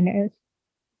 I don't know,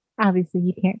 obviously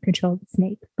you can't control the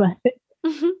snake, but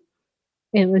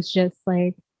it was just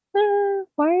like,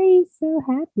 why are you so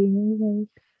happy? Like,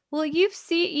 well, you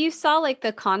saw like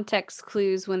the context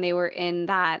clues when they were in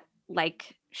that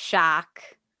like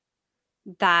shack,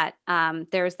 that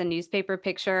there was the newspaper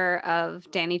picture of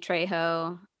Danny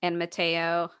Trejo and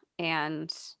Mateo,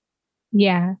 and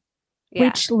yeah.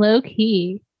 Which low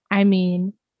key, I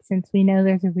mean, since we know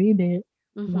there's a reboot,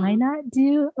 why not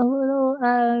do a little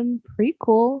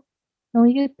prequel and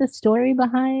we get the story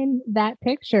behind that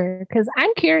picture? Because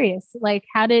I'm curious, like,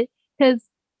 because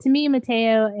to me,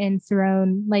 Mateo and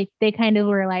Cerrone, like, they kind of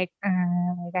were like,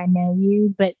 I know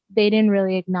you, but they didn't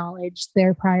really acknowledge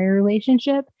their prior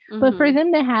relationship. But for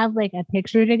them to have like a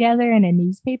picture together and a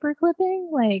newspaper clipping,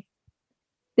 like,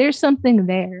 there's something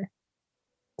there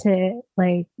to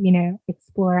like,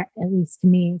 explore, at least to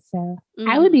me. So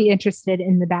I would be interested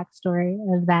in the backstory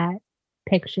of that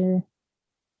picture.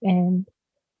 And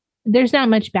there's not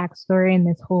much backstory in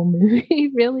this whole movie,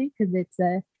 really, because it's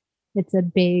a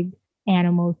big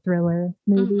animal thriller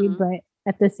movie. But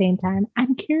at the same time,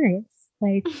 I'm curious,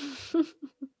 like,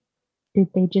 did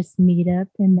they just meet up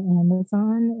in the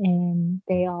Amazon and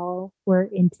they all were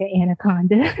into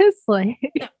anacondas? Like,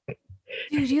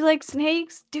 dude, you like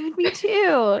snakes? Dude, me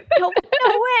too. No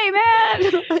way, man.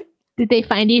 Did they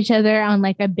find each other on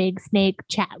like a big snake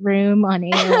chat room on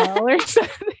AOL or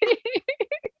something?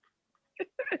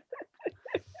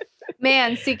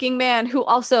 Man seeking man who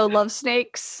also loves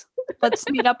snakes. Let's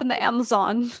meet up in the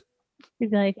Amazon.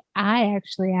 You'd be like, I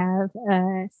actually have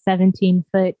a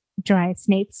 17-foot dry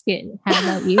snake skin. How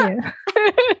about you?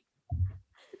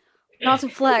 Not to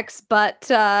flex,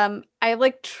 but I have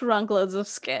like trunkloads of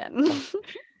skin.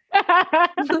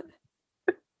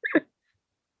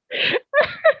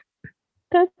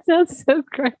 That sounds so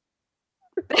great.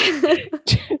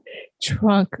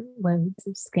 Trunk loads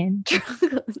of skin.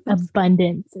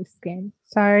 Abundance of skin.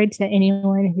 Sorry to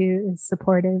anyone who is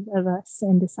supportive of us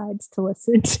and decides to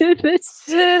listen to this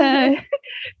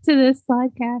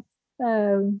podcast.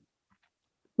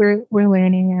 We're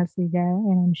learning as we go,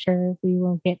 and I'm sure we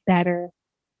will get better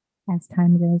as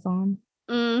time goes on.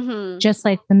 Just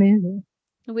like the movie.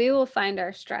 We will find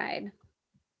our stride.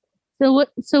 So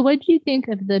what do you think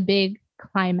of the big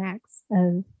climax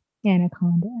of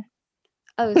Anaconda?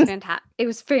 Oh, it was fantastic. It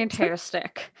was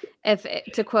fantastic.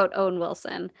 To quote Owen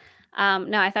Wilson.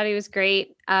 No, I thought he was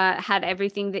great. Had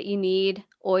everything that you need: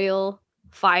 oil,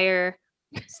 fire,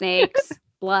 snakes,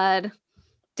 blood,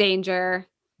 danger,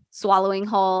 swallowing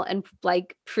whole, and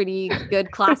like pretty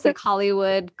good classic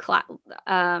Hollywood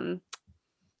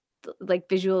like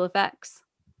visual effects.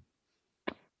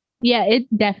 Yeah, it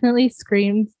definitely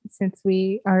screams, since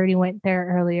we already went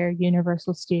there earlier,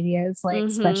 Universal Studios,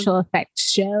 like special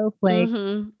effects show, like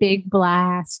big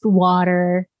blast,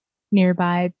 water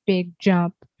nearby, big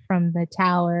jump from the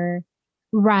tower,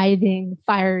 writhing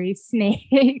fiery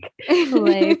snake.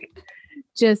 Like,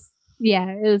 just, yeah,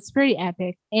 it was pretty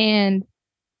epic. And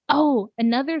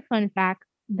another fun fact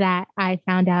that I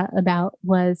found out about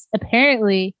was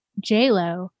apparently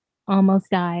J-Lo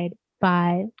almost died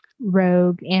by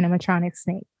rogue animatronic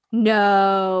snake.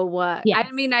 No, what? Yes.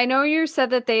 I mean, I know you said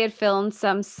that they had filmed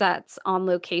some sets on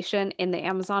location in the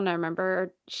Amazon. I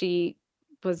remember she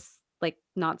was like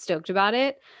not stoked about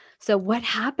it. So what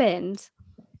happened?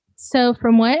 So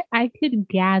from what I could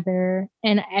gather,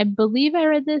 and I believe I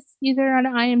read this either on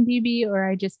IMDb or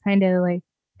I just kind of like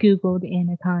Googled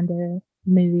Anaconda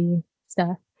movie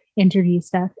stuff, interview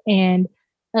stuff, and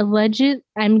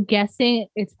I'm guessing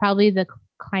it's probably the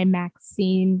climax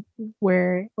scene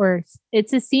or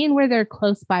it's a scene where they're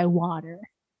close by water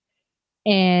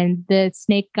and the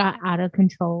snake got out of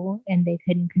control and they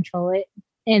couldn't control it.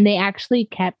 And they actually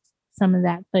kept some of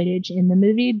that footage in the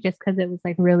movie just because it was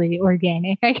like really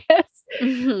organic, I guess.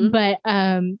 Mhm. But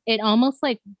it almost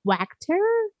like whacked her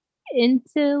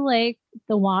into like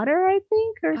the water, I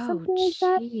think, or Oh, something like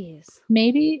that. jeez.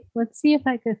 Maybe let's see if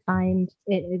I could find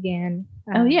it again.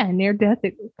 Oh yeah, near death.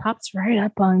 It pops right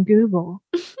up on Google.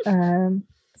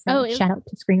 So it- shout out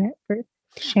to Screen It for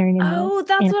sharing in the Oh,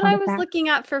 that's what I Anaconda was facts. looking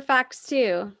at for facts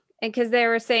too. And because they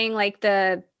were saying like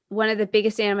one of the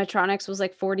biggest animatronics was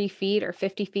like 40 feet or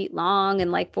 50 feet long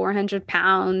and like 400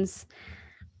 pounds.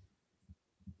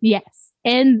 Yes.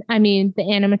 And I mean, the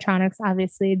animatronics,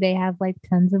 obviously, they have like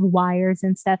tons of wires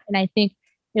and stuff. And I think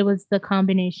it was the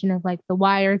combination of like the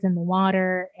wires and the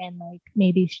water, and like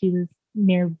maybe she was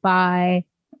nearby.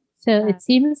 So it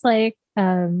seems like,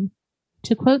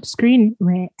 to quote Screen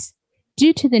Rant,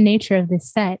 due to the nature of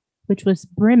this set, which was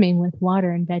brimming with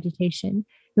water and vegetation,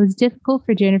 it was difficult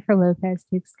for Jennifer Lopez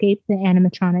to escape the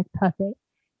animatronic puppet,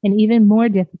 and even more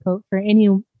difficult for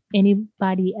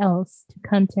anybody else to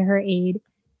come to her aid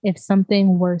if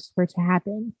something worse were to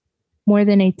happen. More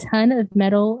than a ton of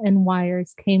metal and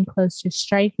wires came close to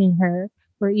striking her,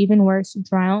 or even worse,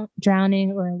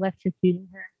 drowning or electrocuting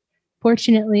her.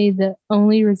 Fortunately, the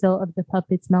only result of the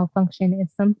puppet's malfunction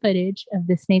is some footage of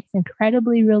the snake's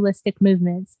incredibly realistic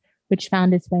movements, which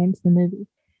found its way into the movie.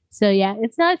 So yeah,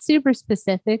 it's not super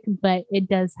specific, but it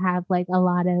does have like a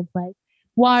lot of like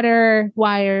water,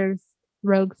 wires,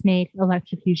 rogue snake,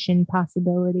 electrocution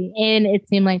possibility. And it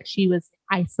seemed like she was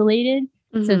isolated.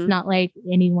 So it's Mhm. not like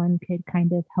anyone could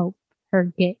kind of help her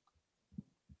get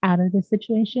out of the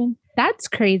situation. That's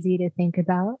crazy to think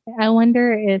about. I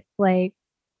wonder if like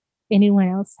anyone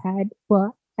else had,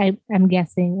 well, I'm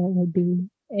guessing it would be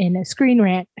in a Screen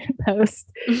Rant post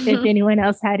if anyone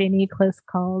else had any close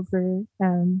calls or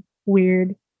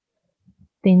weird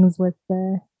things with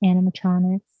the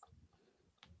animatronics.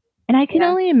 And I can Yeah.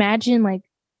 only imagine like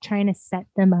trying to set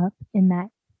them up in that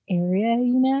area,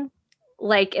 you know?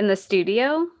 Like in the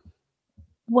studio?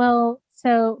 Well,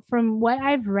 so from what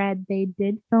I've read, they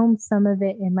did film some of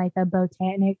it in like a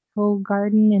botanical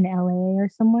garden in LA or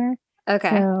somewhere. Okay.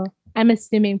 So I'm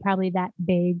assuming probably that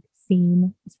big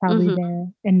scene is probably Mhm. there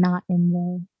and not in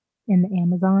the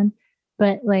Amazon.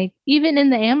 But like even in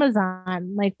the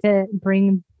Amazon, like to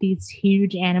bring these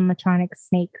huge animatronic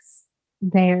snakes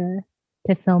there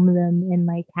to film them and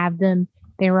like have them,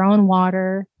 they were on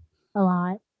water a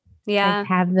lot. Yeah. Like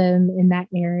have them in that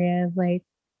area, like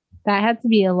that had to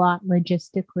be a lot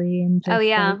logistically and just Oh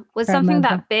yeah. like With from something a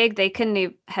that big, they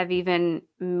couldn't have even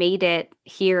made it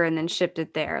here and then shipped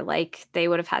it there. Like they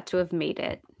would have had to have made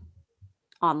it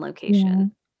on yeah.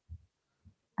 location.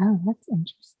 Oh, that's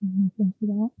interesting. Look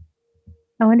into that.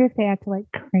 I wonder if they had to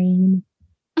like crane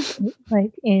it,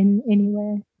 like in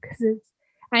anywhere because it's.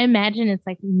 I imagine it's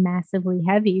like massively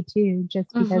heavy too,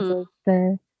 just because Mhm. of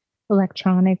the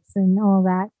electronics and all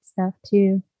that stuff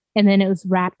too. And then it was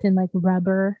wrapped in like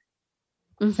rubber,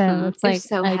 so Mhm. it's It was like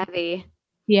so a heavy.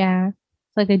 yeah,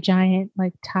 it's like a giant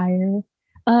like tire.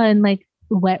 And like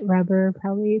wet rubber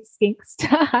probably stinks to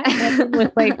high heaven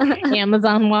with like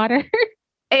Amazon water.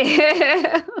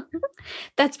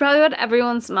 That's probably what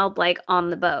everyone smelled like on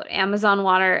the boat. Amazon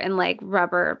water and like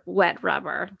rubber, wet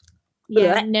rubber.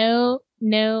 Yeah, Blech.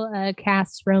 no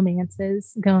cast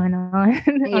romances going on on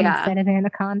the Yeah. set of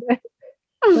Anaconda.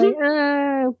 Like,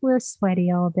 we're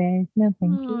sweaty all day. No,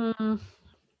 thank you. Mm.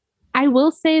 I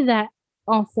will say that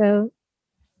also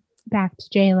back to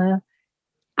JLo.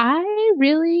 I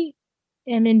really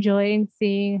am enjoying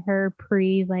seeing her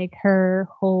like her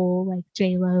whole like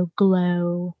JLo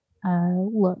glow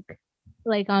look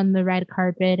like on the red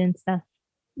carpet and stuff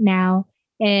now.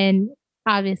 And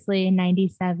obviously in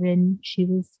 97 she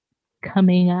was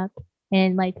coming up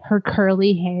and like her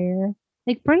curly hair.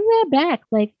 Like bring that back.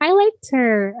 Like I liked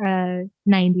her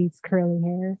 90s curly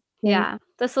hair. Like, Yeah.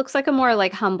 This looks like a more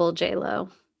like humble J-Lo.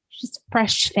 she's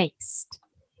fresh faced.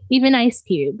 Even Ice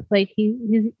Cube, like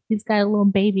he's got a little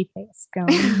baby face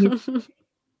going.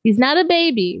 He's not a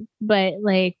baby, but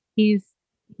like he's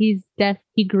he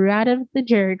grew out of the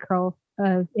Jerry curl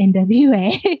of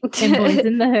NWA and Boys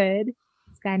in the Hood.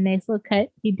 He's got a nice little cut.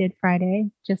 He did Friday,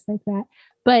 just like that.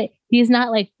 But he's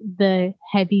not like the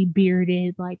heavy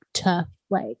bearded, like tough,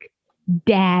 like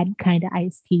dad kind of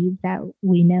Ice Cube that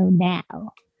we know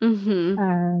now.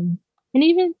 And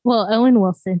even Owen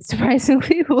Wilson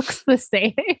surprisingly looks the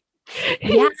same.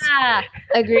 Yeah,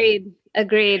 agreed.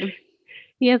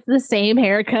 He has the same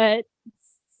haircut,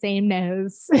 same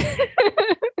nose.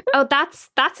 Oh, that's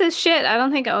his shit. I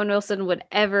don't think Owen Wilson would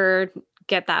ever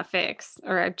get that fixed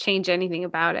or change anything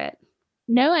about it.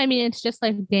 No, I mean it's just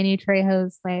like Danny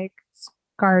Trejo's like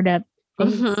scarred up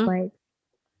face, like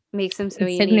makes him so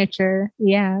unique. Signature.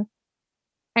 Yeah.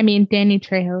 I mean, Danny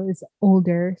Trejo is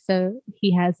older, so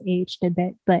he has aged a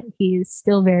bit, but he's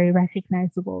still very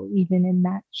recognizable, even in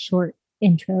that short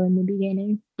intro in the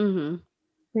beginning.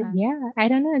 But yeah, I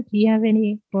don't know. Do you have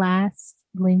any last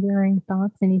lingering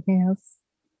thoughts? Anything else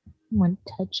you want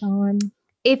to touch on?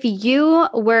 If you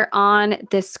were on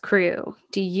this crew,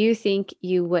 do you think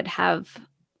you would have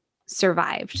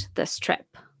survived this trip?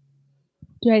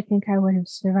 Do I think I would have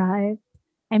survived?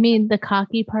 I mean, the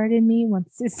cocky part in me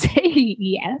wants to say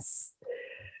yes.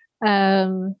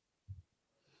 And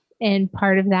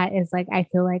part of that is like, I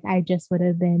feel like I just would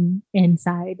have been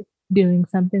inside doing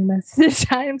something most of the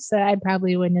time. So I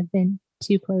probably wouldn't have been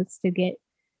too close to get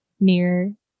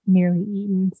nearly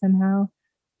eaten somehow.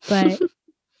 But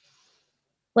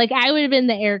like I would have been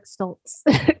the Eric Stoltz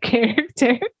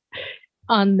character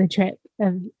on the trip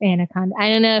of Anaconda. I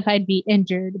don't know if I'd be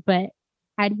injured, but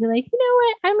I'd be like, you know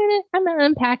what? I'm gonna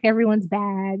unpack everyone's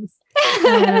bags.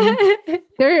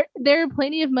 There are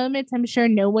plenty of moments. I'm sure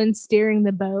no one's steering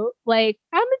the boat. Like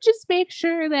I'm gonna just make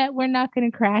sure that we're not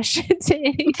gonna crash into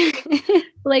anything.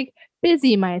 Like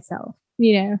busy myself.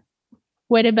 You know.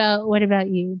 What about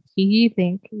you? Do you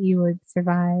think you would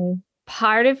survive?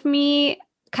 Part of me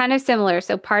kind of similar.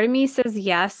 So part of me says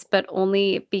yes, but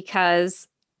only because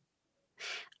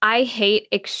I hate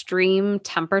extreme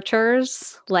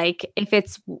temperatures. Like if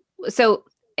it's so,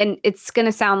 and it's going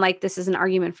to sound like this is an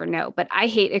argument for no, but I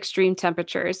hate extreme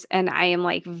temperatures. And I am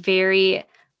like very,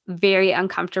 very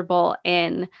uncomfortable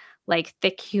in like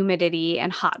thick humidity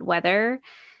and hot weather.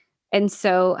 And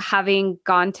so having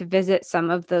gone to visit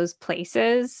some of those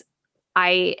places,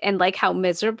 and like how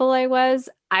miserable I was,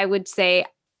 I would say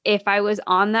if I was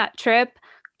on that trip,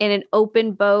 in an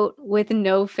open boat with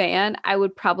no fan, I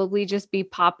would probably just be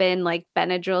popping like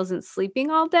Benadryls and sleeping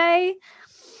all day.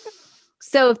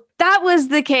 So if that was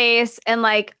the case and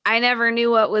like I never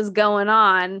knew what was going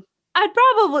on, I'd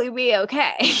probably be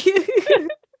okay.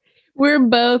 We're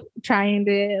both trying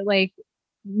to like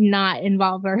not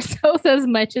involve ourselves as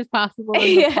much as possible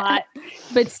in the plot,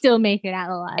 but still make it out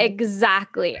alive.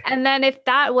 Exactly. And then if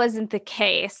that wasn't the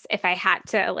case, if I had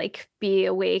to like be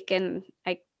awake and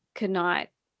I could not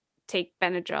take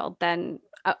Benadryl, then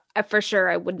for sure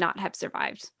I would not have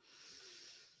survived.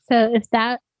 So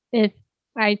if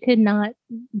I could not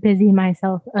busy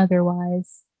myself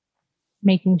otherwise,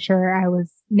 making sure I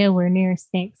was nowhere near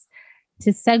snakes,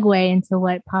 to segue into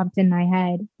what popped in my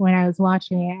head when I was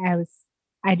watching it,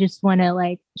 I just want to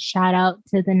like shout out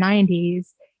to the 90s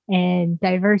and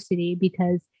diversity,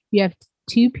 because you have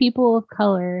two people of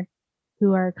color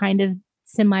who are kind of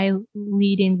semi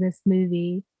leading this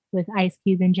movie with Ice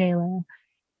Cube and J-Lo,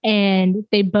 and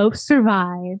they both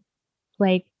survive.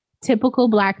 Like typical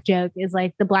Black joke is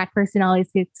like the Black person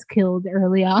always gets killed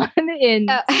early on in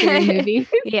scary movies.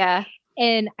 Yeah.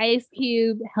 And Ice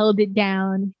Cube held it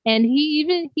down, and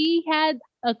he had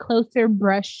a closer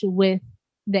brush with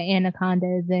the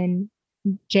Anaconda than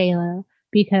J-Lo,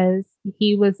 because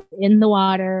he was in the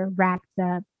water, wrapped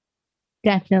up,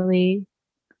 definitely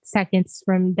seconds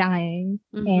from dying.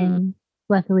 And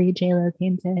luckily, J-Lo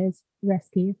came to his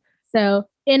rescue. So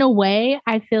in a way,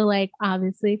 I feel like,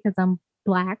 obviously, because I'm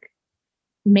Black,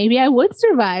 maybe I would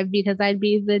survive because I'd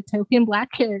be the token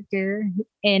Black character.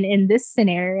 And in this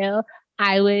scenario,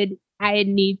 I'd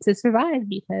need to survive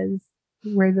because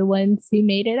we're the ones who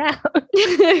made it out.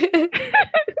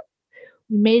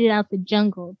 We made it out the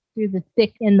jungle, through the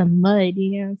thick and the mud,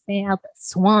 you know what I'm saying? Out the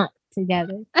swamp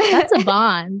together. That's a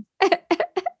bond.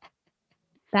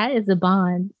 That is a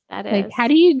bond. That is. Like, how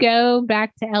do you go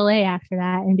back to LA after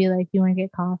that and be like, you want to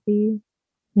get coffee?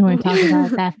 You want to talk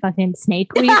about that fucking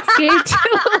snake we escaped?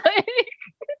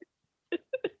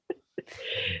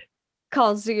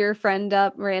 Calls your friend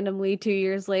up randomly 2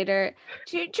 years later.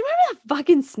 Do you remember that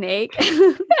fucking snake?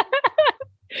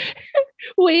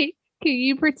 Wait, can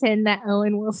you pretend that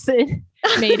Owen Wilson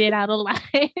made it out alive?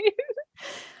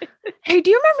 Hey, do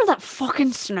you remember that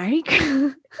fucking snake?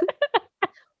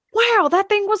 Wow, that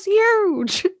thing was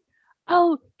huge.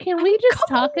 Oh, can we just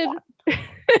talk about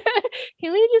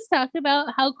Can we just talk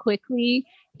about how quickly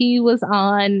he was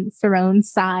on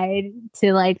Sarone's side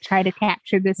to like try to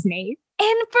capture the snake?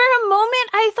 And for a moment,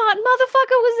 I thought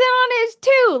motherfucker was in on it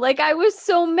too. Like, I was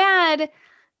so mad.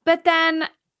 But then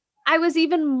I was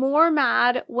even more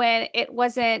mad when it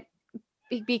wasn't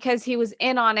because he was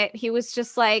in on it. He was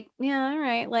just like, yeah, all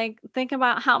right. Like, think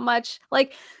about how much,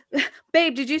 like,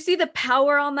 babe, did you see the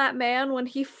power on that man when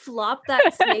he flopped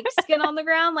that snake skin on the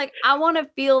ground? Like, I want to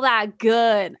feel that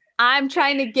good. I'm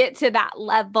trying to get to that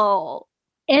level.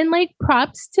 And like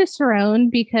props to Sarone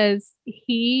because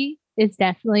he is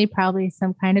definitely probably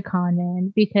some kind of con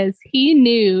man because he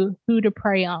knew who to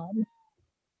prey on.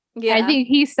 Yeah. I think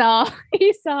he saw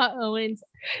Owens.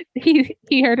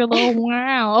 He heard a little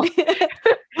wow.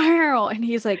 Wow. And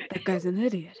he's like, that guy's an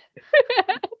idiot.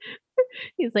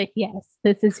 He's like, yes,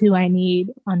 this is who I need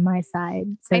on my side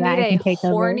so that I can take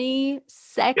horny, over.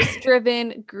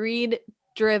 sex-driven,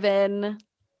 greed-driven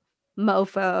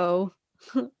mofo.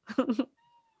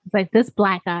 It's like, this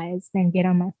black eye is gonna get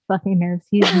on my fucking nerves.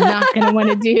 He's not gonna want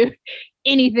to do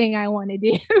anything I want to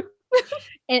do.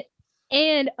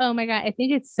 And oh my god, I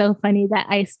think it's so funny that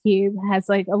Ice Cube has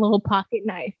like a little pocket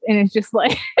knife and it's just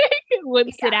like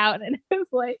whips it out and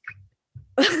it's like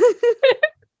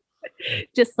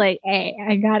just like, hey,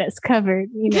 I got us covered,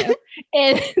 you know.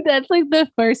 And that's like the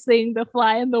first thing to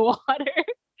fly in the water.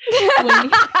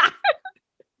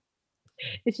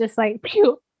 It's just like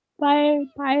pew, buy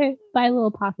a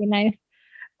little pocket knife.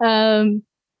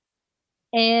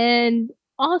 And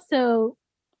also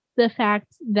the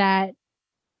fact that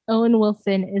Owen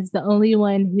Wilson is the only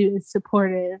one who is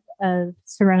supportive of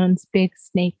Sarone's big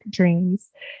snake dreams.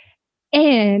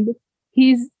 And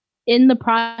he's in the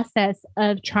process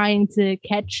of trying to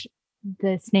catch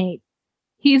the snake.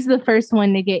 He's the first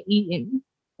one to get eaten.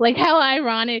 Like, how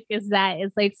ironic is that?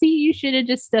 It's like, see, you should have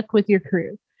just stuck with your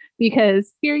crew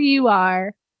because here you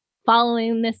are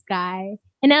following this guy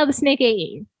and now the snake ate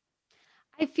you.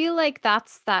 I feel like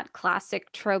that's that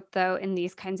classic trope, though, in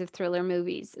these kinds of thriller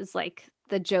movies is like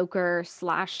the Joker /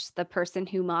 the person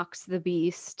who mocks the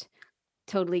beast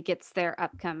totally gets their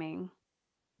upcoming.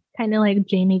 Kind of like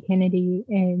Jamie Kennedy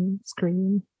in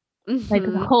Scream. Mm-hmm. Like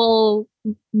the whole,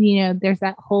 you know, there's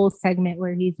that whole segment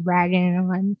where he's ragging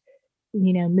on,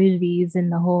 you know, movies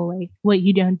and the whole like what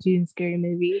you don't do in scary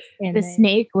movies. And the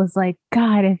snake was like,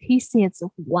 God, if he says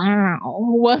wow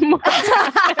one more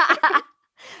time.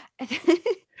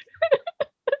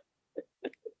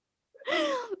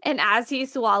 And as he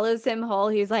swallows him whole,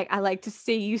 he's like, I like to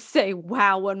see you say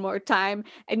wow one more time.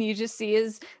 And you just see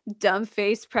his dumb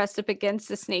face pressed up against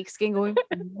the snake skin going,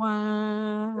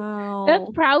 wow.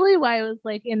 That's probably why I was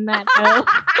like in that note.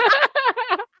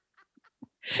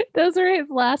 Those are his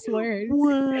last words.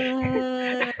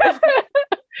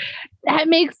 That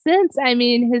makes sense. I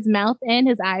mean, his mouth and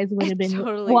his eyes would have been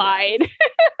totally wide.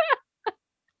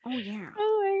 Oh, yeah.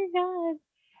 Oh, my God.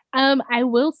 I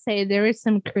will say there is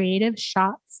some creative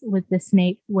shots with the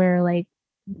snake where, like,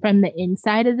 from the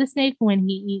inside of the snake when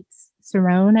he eats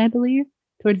Sarone, I believe,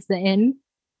 towards the end,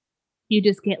 you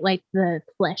just get like the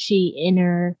fleshy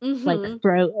inner like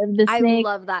throat of the snake. I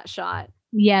love that shot.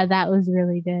 Yeah, that was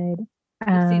really good.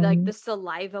 You see like the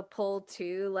saliva pull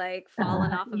too, like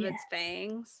falling off of its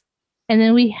fangs. And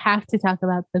then we have to talk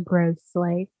about the gross,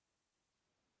 like,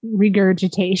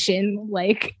 regurgitation,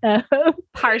 like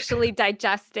partially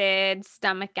digested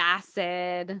stomach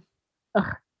acid.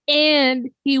 And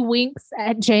he winks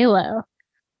at J-Lo.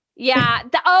 Yeah.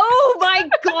 Oh my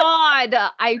God.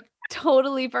 I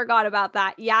totally forgot about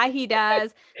that. Yeah, he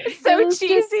does. So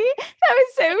cheesy. That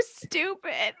was so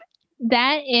stupid.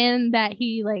 That and that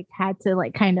he like had to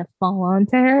like kind of fall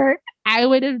onto her. I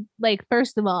would have like,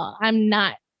 first of all, I'm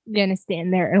not gonna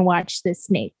stand there and watch this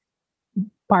snake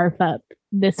barf up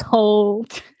this whole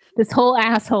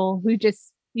asshole who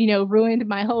just, you know, ruined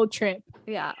my whole trip.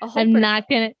 Yeah. I'm not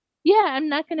gonna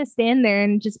stand there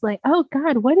and just be like, oh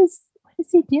God, what is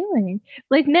he doing?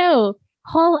 Like, no,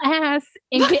 haul ass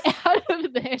and get out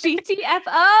of there.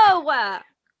 GTFO.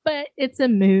 But it's a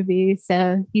movie,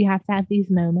 so you have to have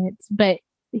these moments. But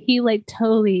he like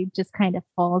totally just kind of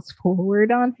falls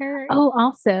forward on her. Oh,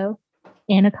 also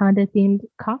Anaconda themed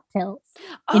cocktails.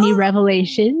 Any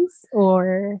revelations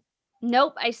or?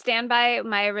 Nope. I stand by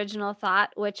my original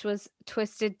thought, which was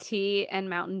twisted tea and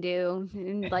Mountain Dew,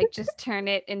 and like just turn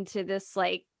it into this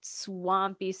like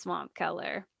swampy swamp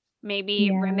color. Maybe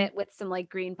rim it with some like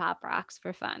green Pop Rocks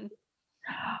for fun.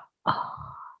 Oh,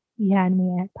 you had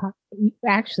me at Pop.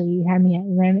 Actually, you had me at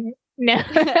rim it. No.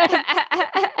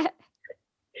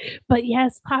 But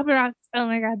yes, Pop Rocks. Oh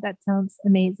my God, that sounds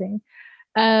amazing.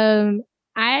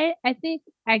 I think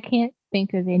I can't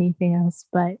think of anything else,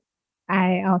 but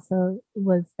I also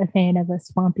was a fan of a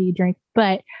swampy drink,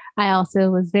 but I also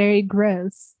was very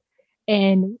gross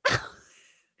and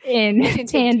in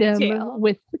tandem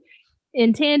with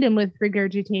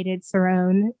regurgitated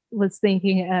Cerrone was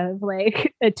thinking of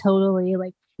like a totally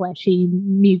like fleshy,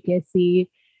 mucusy,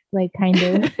 like kind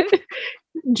of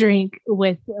drink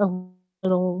with a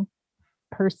little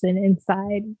person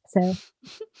inside. So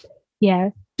yeah,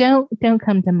 don't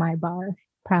come to my bar.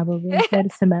 Probably go to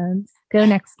Simone's. Go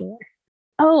next door.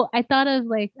 Oh, I thought of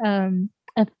like a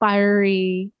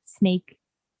fiery snake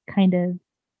kind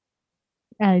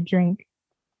of drink.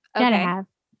 Gotta have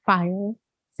fire.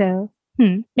 So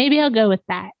maybe I'll go with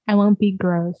that. I won't be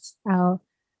gross. I'll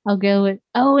go with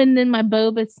and then my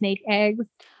boba snake eggs.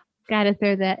 Gotta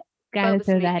throw that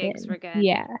in. Were good.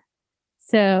 Yeah.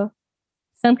 So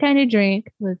some kind of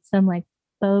drink with some like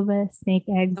boba snake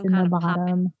eggs in the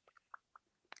bottom.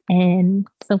 And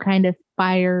some kind of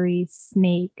fiery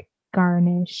snake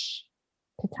garnish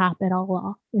to top it all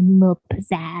off, and a little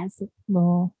pizzazz.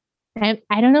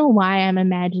 I don't know why I'm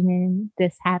imagining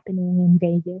this happening in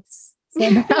Vegas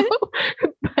somehow,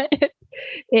 but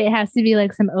it has to be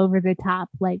like some over the top,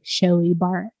 like showy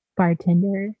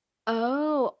bartender.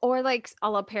 Oh, or like a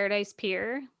la Paradise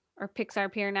Pier or Pixar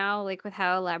Pier now, like with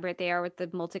how elaborate they are with the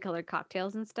multicolored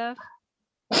cocktails and stuff.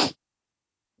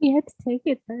 You had to take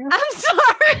it there. I'm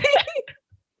sorry.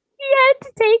 You had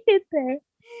to take it there.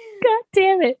 God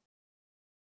damn it.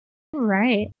 All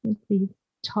right. I think we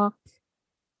talked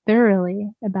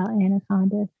thoroughly about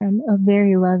Anaconda from a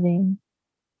very loving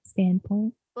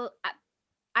standpoint. Well,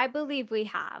 I believe we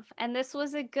have. And this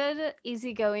was a good,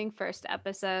 easygoing first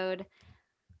episode.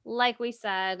 Like we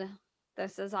said,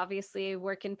 this is obviously a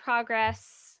work in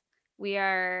progress. We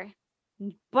are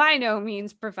by no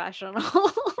means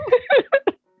professional.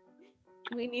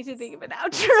 We need to think of an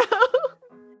outro.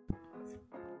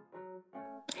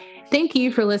 Thank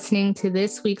you for listening to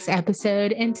this week's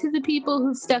episode, and to the people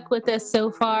who stuck with us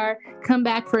so far, come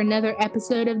back for another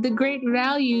episode of the great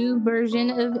value version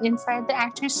of Inside the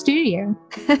Actors Studio.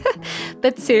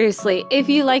 But seriously, if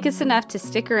you like us enough to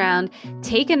stick around,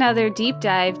 take another deep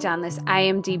dive down this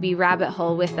IMDb rabbit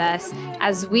hole with us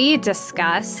as we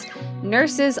discuss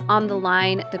Nurses on the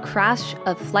Line, The Crash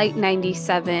of Flight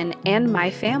 97, and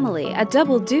My Family, a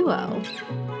double duo.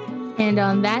 And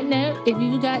on that note, if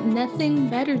you've got nothing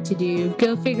better to do,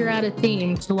 go figure out a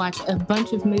theme to watch a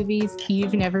bunch of movies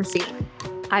you've never seen.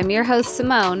 I'm your host,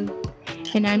 Simone.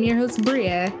 And I'm your host,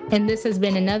 Bria. And this has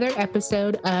been another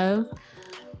episode of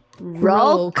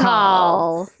Roll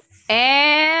Call.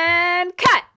 And